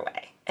the other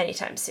way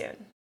anytime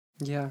soon.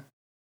 Yeah.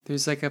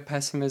 There's like a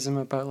pessimism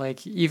about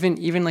like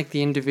even like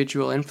the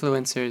individual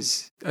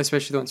influencers,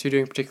 especially the ones who are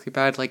doing particularly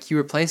bad, like you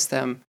replace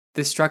them,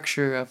 the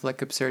structure of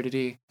like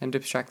absurdity and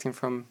abstracting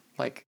from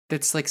like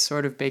that's like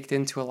sort of baked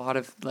into a lot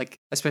of like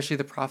especially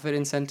the profit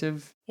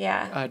incentive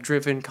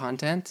driven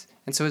content.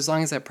 And so as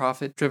long as that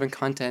profit driven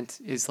content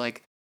is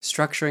like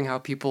structuring how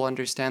people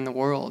understand the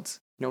world,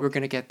 we're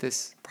going to get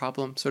this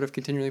problem sort of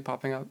continually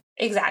popping up.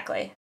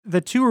 Exactly.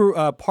 The two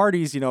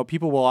parties,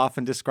 people will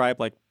often describe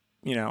like,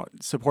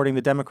 supporting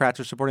the Democrats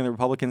or supporting the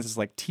Republicans is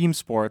like team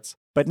sports.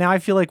 But now I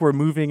feel like we're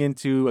moving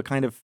into a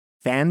kind of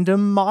fandom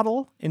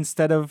model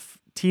instead of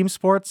team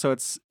sports. So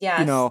it's,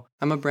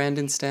 I'm a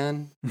Brandon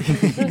stan.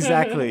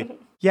 Exactly.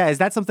 Yeah. Is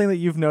that something that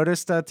you've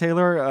noticed,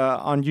 Taylor,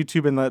 on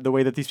YouTube and the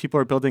way that these people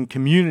are building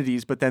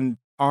communities, but then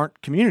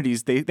aren't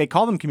communities? They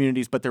call them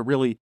communities, but they're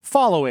really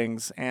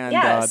followings. And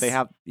they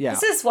have,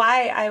 This is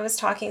why I was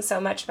talking so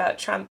much about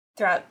Trump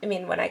throughout,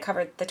 when I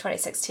covered the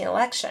 2016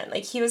 election.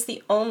 Like, he was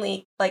the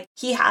only, like,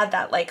 he had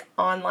that, like,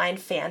 online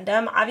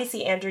fandom.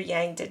 Obviously, Andrew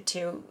Yang did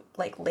too.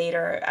 Like,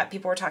 later,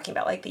 people were talking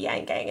about, like, the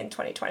Yang Gang in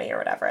 2020 or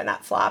whatever, and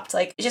that flopped.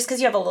 Like, just because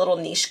you have a little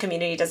niche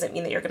community doesn't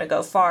mean that you're going to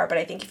go far. But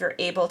I think if you're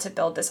able to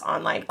build this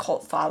online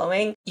cult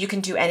following, you can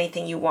do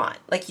anything you want.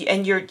 Like, you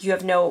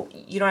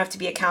don't have to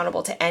be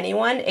accountable to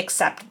anyone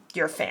except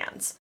your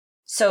fans.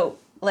 So,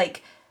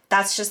 like,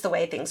 that's just the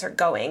way things are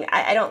going.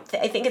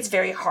 I think it's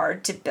very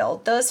hard to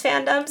build those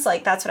fandoms.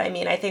 Like, that's what I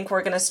mean. I think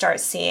we're going to start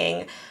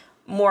seeing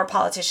more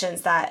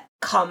politicians that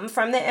come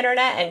from the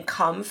internet and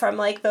come from,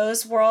 like,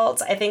 those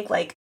worlds. I think,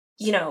 like,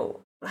 I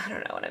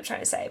don't know what I'm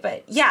trying to say,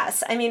 but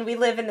yes, we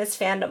live in this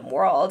fandom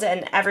world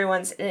and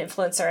everyone's an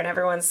influencer and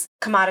everyone's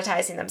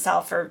commoditizing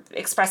themselves or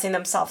expressing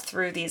themselves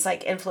through these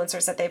like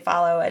influencers that they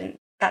follow. And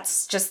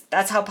that's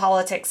how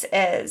politics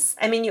is.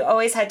 You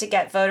always had to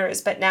get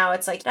voters, but now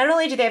it's like, not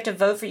only do they have to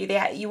vote for you,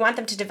 you want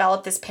them to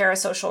develop this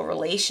parasocial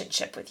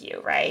relationship with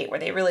you, right? Where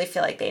they really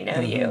feel like they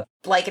know you,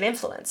 like an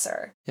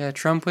influencer. Yeah,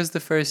 Trump was the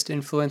first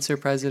influencer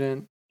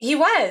president. He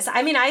was.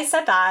 I mean, I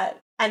said that.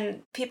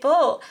 And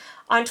people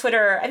on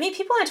Twitter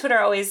are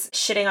always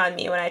shitting on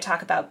me when I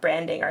talk about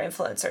branding or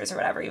influencers or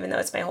whatever, even though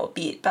it's my whole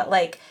beat. But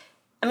like,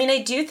 I mean,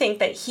 I do think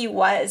that he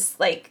was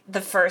like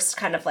the first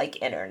kind of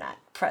like internet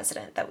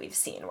president that we've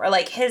seen, where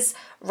like his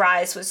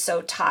rise was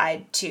so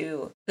tied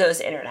to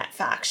those internet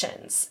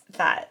factions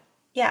that,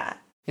 yeah.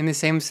 In the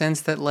same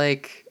sense that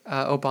like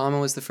Obama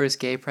was the first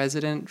gay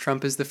president,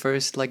 Trump is the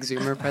first like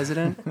Zoomer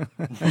president.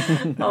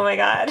 Oh my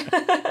God.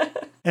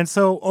 And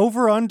so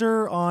over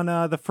under on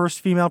the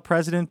first female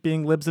president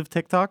being Libs of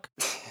TikTok?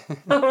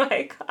 Oh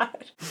my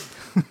God.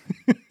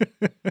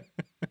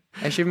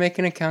 I should make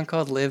an account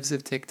called Libs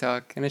of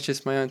TikTok, and it's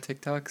just my own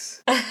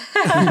TikToks.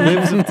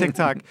 Libs of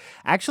TikTok.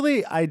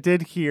 Actually, I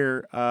did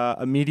hear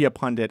a media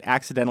pundit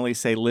accidentally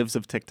say Libs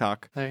of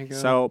TikTok. There you go.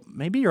 So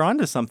maybe you're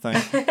onto something.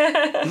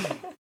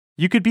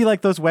 You could be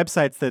like those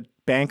websites that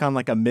bank on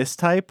like a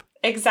mistype.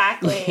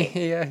 Exactly.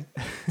 Yeah.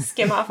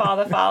 Skim off all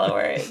the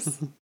followers.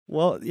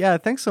 Well, yeah,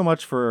 thanks so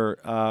much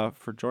for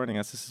joining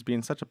us. This has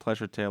been such a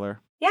pleasure, Taylor.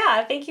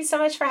 Yeah, thank you so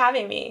much for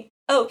having me.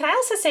 Oh, can I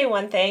also say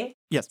one thing?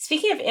 Yes.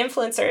 Speaking of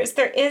influencers,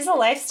 there is a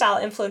lifestyle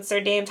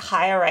influencer named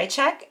Haya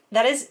Rychek.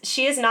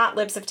 She is not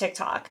Libs of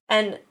TikTok.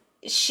 And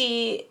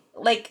she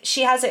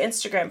has an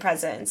Instagram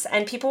presence,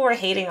 and people were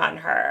hating on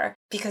her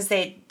because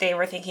they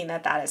were thinking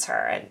that is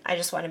her. And I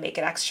just want to make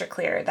it extra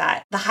clear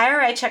that the Haya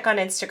Rychek on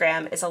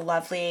Instagram is a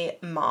lovely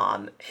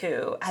mom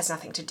who has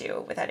nothing to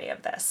do with any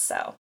of this.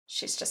 So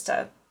she's just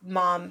a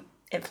mom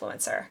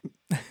influencer.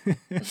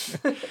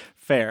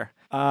 Fair.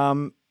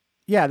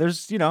 Yeah,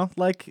 there's,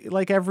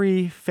 like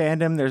every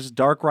fandom, there's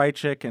dark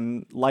Rychek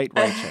and light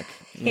Rychek.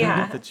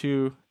 Yeah.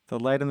 The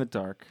light and the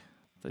dark,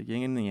 the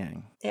yin and the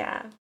yang.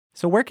 Yeah.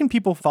 So where can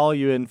people follow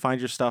you and find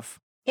your stuff?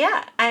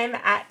 Yeah, I'm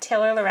at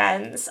Taylor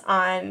Lorenz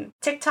on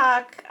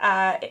TikTok,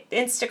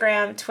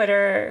 Instagram,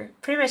 Twitter,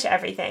 pretty much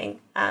everything.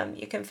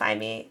 You can find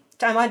me.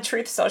 I'm on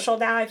Truth Social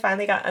now. I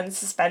finally got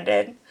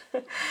unsuspended.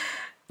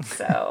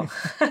 So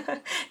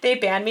they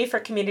banned me for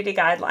community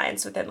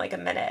guidelines within like a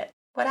minute.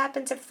 What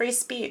happened to free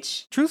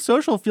speech? Truth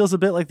Social feels a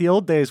bit like the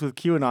old days with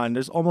QAnon.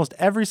 There's almost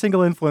every single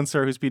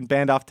influencer who's been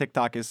banned off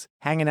TikTok is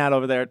hanging out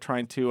over there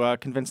trying to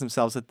convince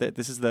themselves that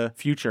this is the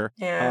future.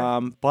 Yeah.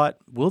 But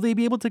will they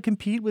be able to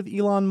compete with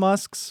Elon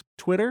Musk's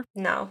Twitter?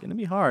 No. It's going to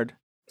be hard.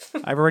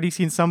 I've already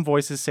seen some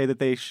voices say that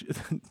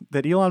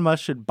that Elon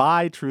Musk should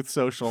buy Truth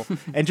Social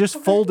and just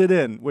fold it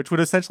in, which would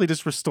essentially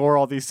just restore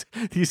all these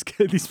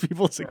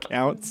people's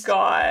accounts.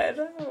 God,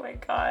 oh my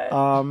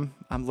God.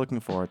 I'm looking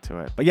forward to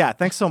it. But yeah,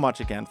 thanks so much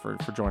again for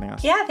joining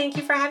us. Yeah, thank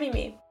you for having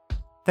me.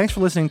 Thanks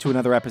for listening to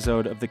another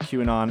episode of the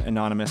QAnon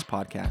Anonymous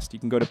podcast. You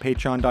can go to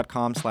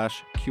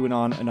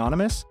patreon.com/QAnon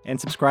Anonymous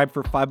and subscribe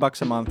for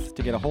 $5 a month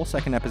to get a whole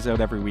second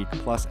episode every week,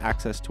 plus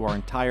access to our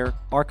entire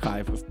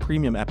archive of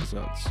premium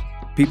episodes.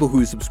 People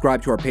who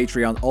subscribe to our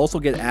Patreon also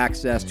get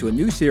access to a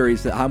new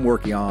series that I'm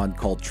working on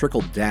called Trickle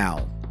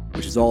Down,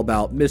 which is all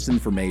about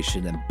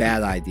misinformation and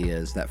bad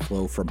ideas that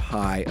flow from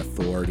high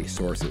authority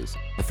sources.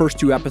 The first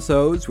 2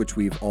 episodes, which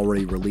we've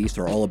already released,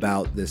 are all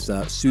about this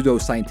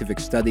pseudo-scientific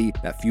study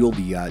that fueled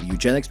the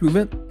eugenics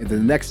movement. And then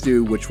the next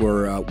 2, which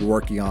we're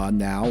working on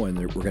now and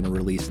we're going to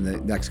release in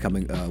the next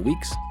coming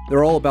weeks,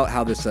 they're all about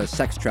how this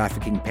sex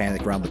trafficking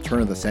panic around the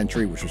turn of the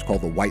century, which was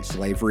called the white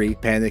slavery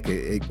panic,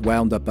 it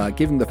wound up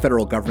giving the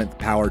federal government the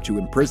power to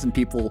imprison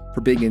people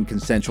for being in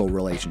consensual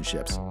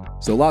relationships.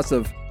 So lots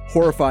of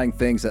horrifying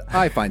things that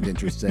I find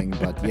interesting,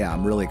 but yeah,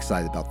 I'm really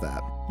excited about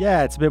that.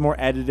 Yeah, it's a bit more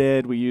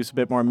edited. We use a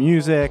bit more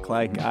music.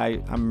 Like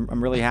I'm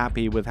really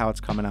happy with how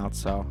it's coming out.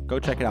 So go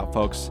check it out,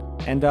 folks.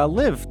 And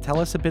Liv, tell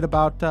us a bit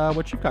about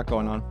what you've got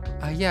going on.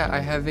 Yeah, I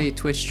have a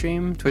Twitch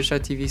stream,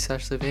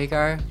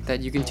 twitch.tv/LivHagar, that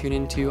you can tune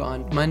into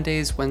on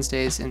Mondays,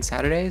 Wednesdays, and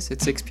Saturdays at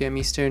 6 p.m.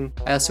 Eastern.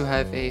 I also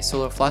have a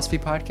Solar Philosophy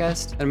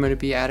podcast that I'm going to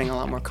be adding a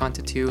lot more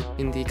content to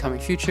in the coming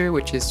future,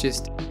 which is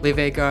just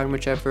LivHagar on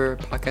whichever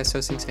podcast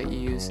hosting site you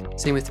use.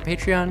 Same with the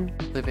Patreon,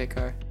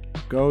 LivHagar.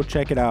 Go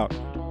check it out.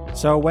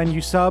 So when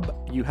you sub,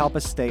 you help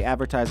us stay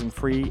advertising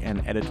free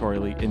and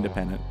editorially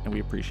independent, and we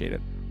appreciate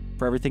it.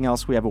 For everything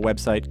else, we have a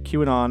website,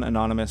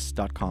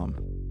 QAnonanonymous.com.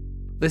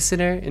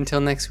 Listener, until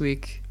next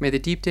week, may the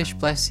deep dish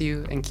bless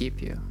you and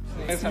keep you.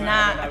 It's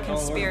not a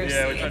conspiracy,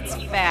 it's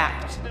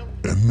fact.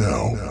 And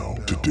now,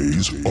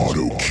 today's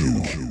auto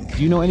cue.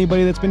 Do you know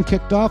anybody that's been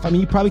kicked off? I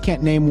mean, you probably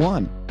can't name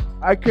one.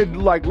 I could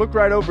look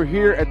right over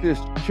here at this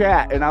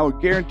chat, and I would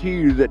guarantee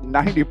you that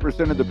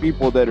 90% of the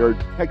people that are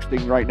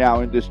texting right now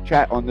in this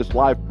chat on this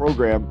live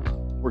program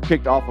were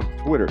kicked off of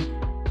Twitter.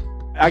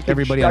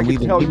 Everybody on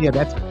Leaving Media,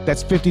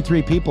 that's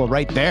 53 people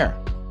right there.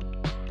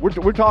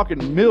 We're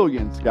talking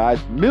millions, guys.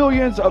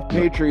 Millions of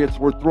patriots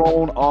were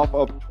thrown off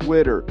of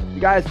Twitter.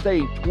 You guys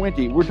say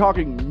 20. We're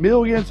talking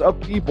millions of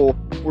people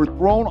were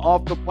thrown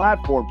off the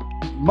platform.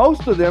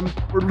 Most of them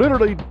were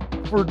literally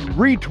for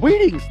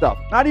retweeting stuff,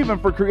 not even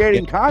for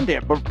creating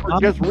content, but for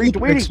just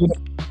retweeting.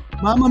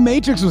 Mama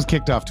Matrix was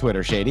kicked off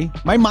Twitter, Shady.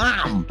 My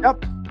mom.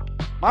 Yep.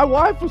 My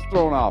wife was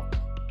thrown off.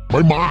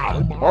 My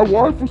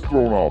wife was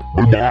thrown off.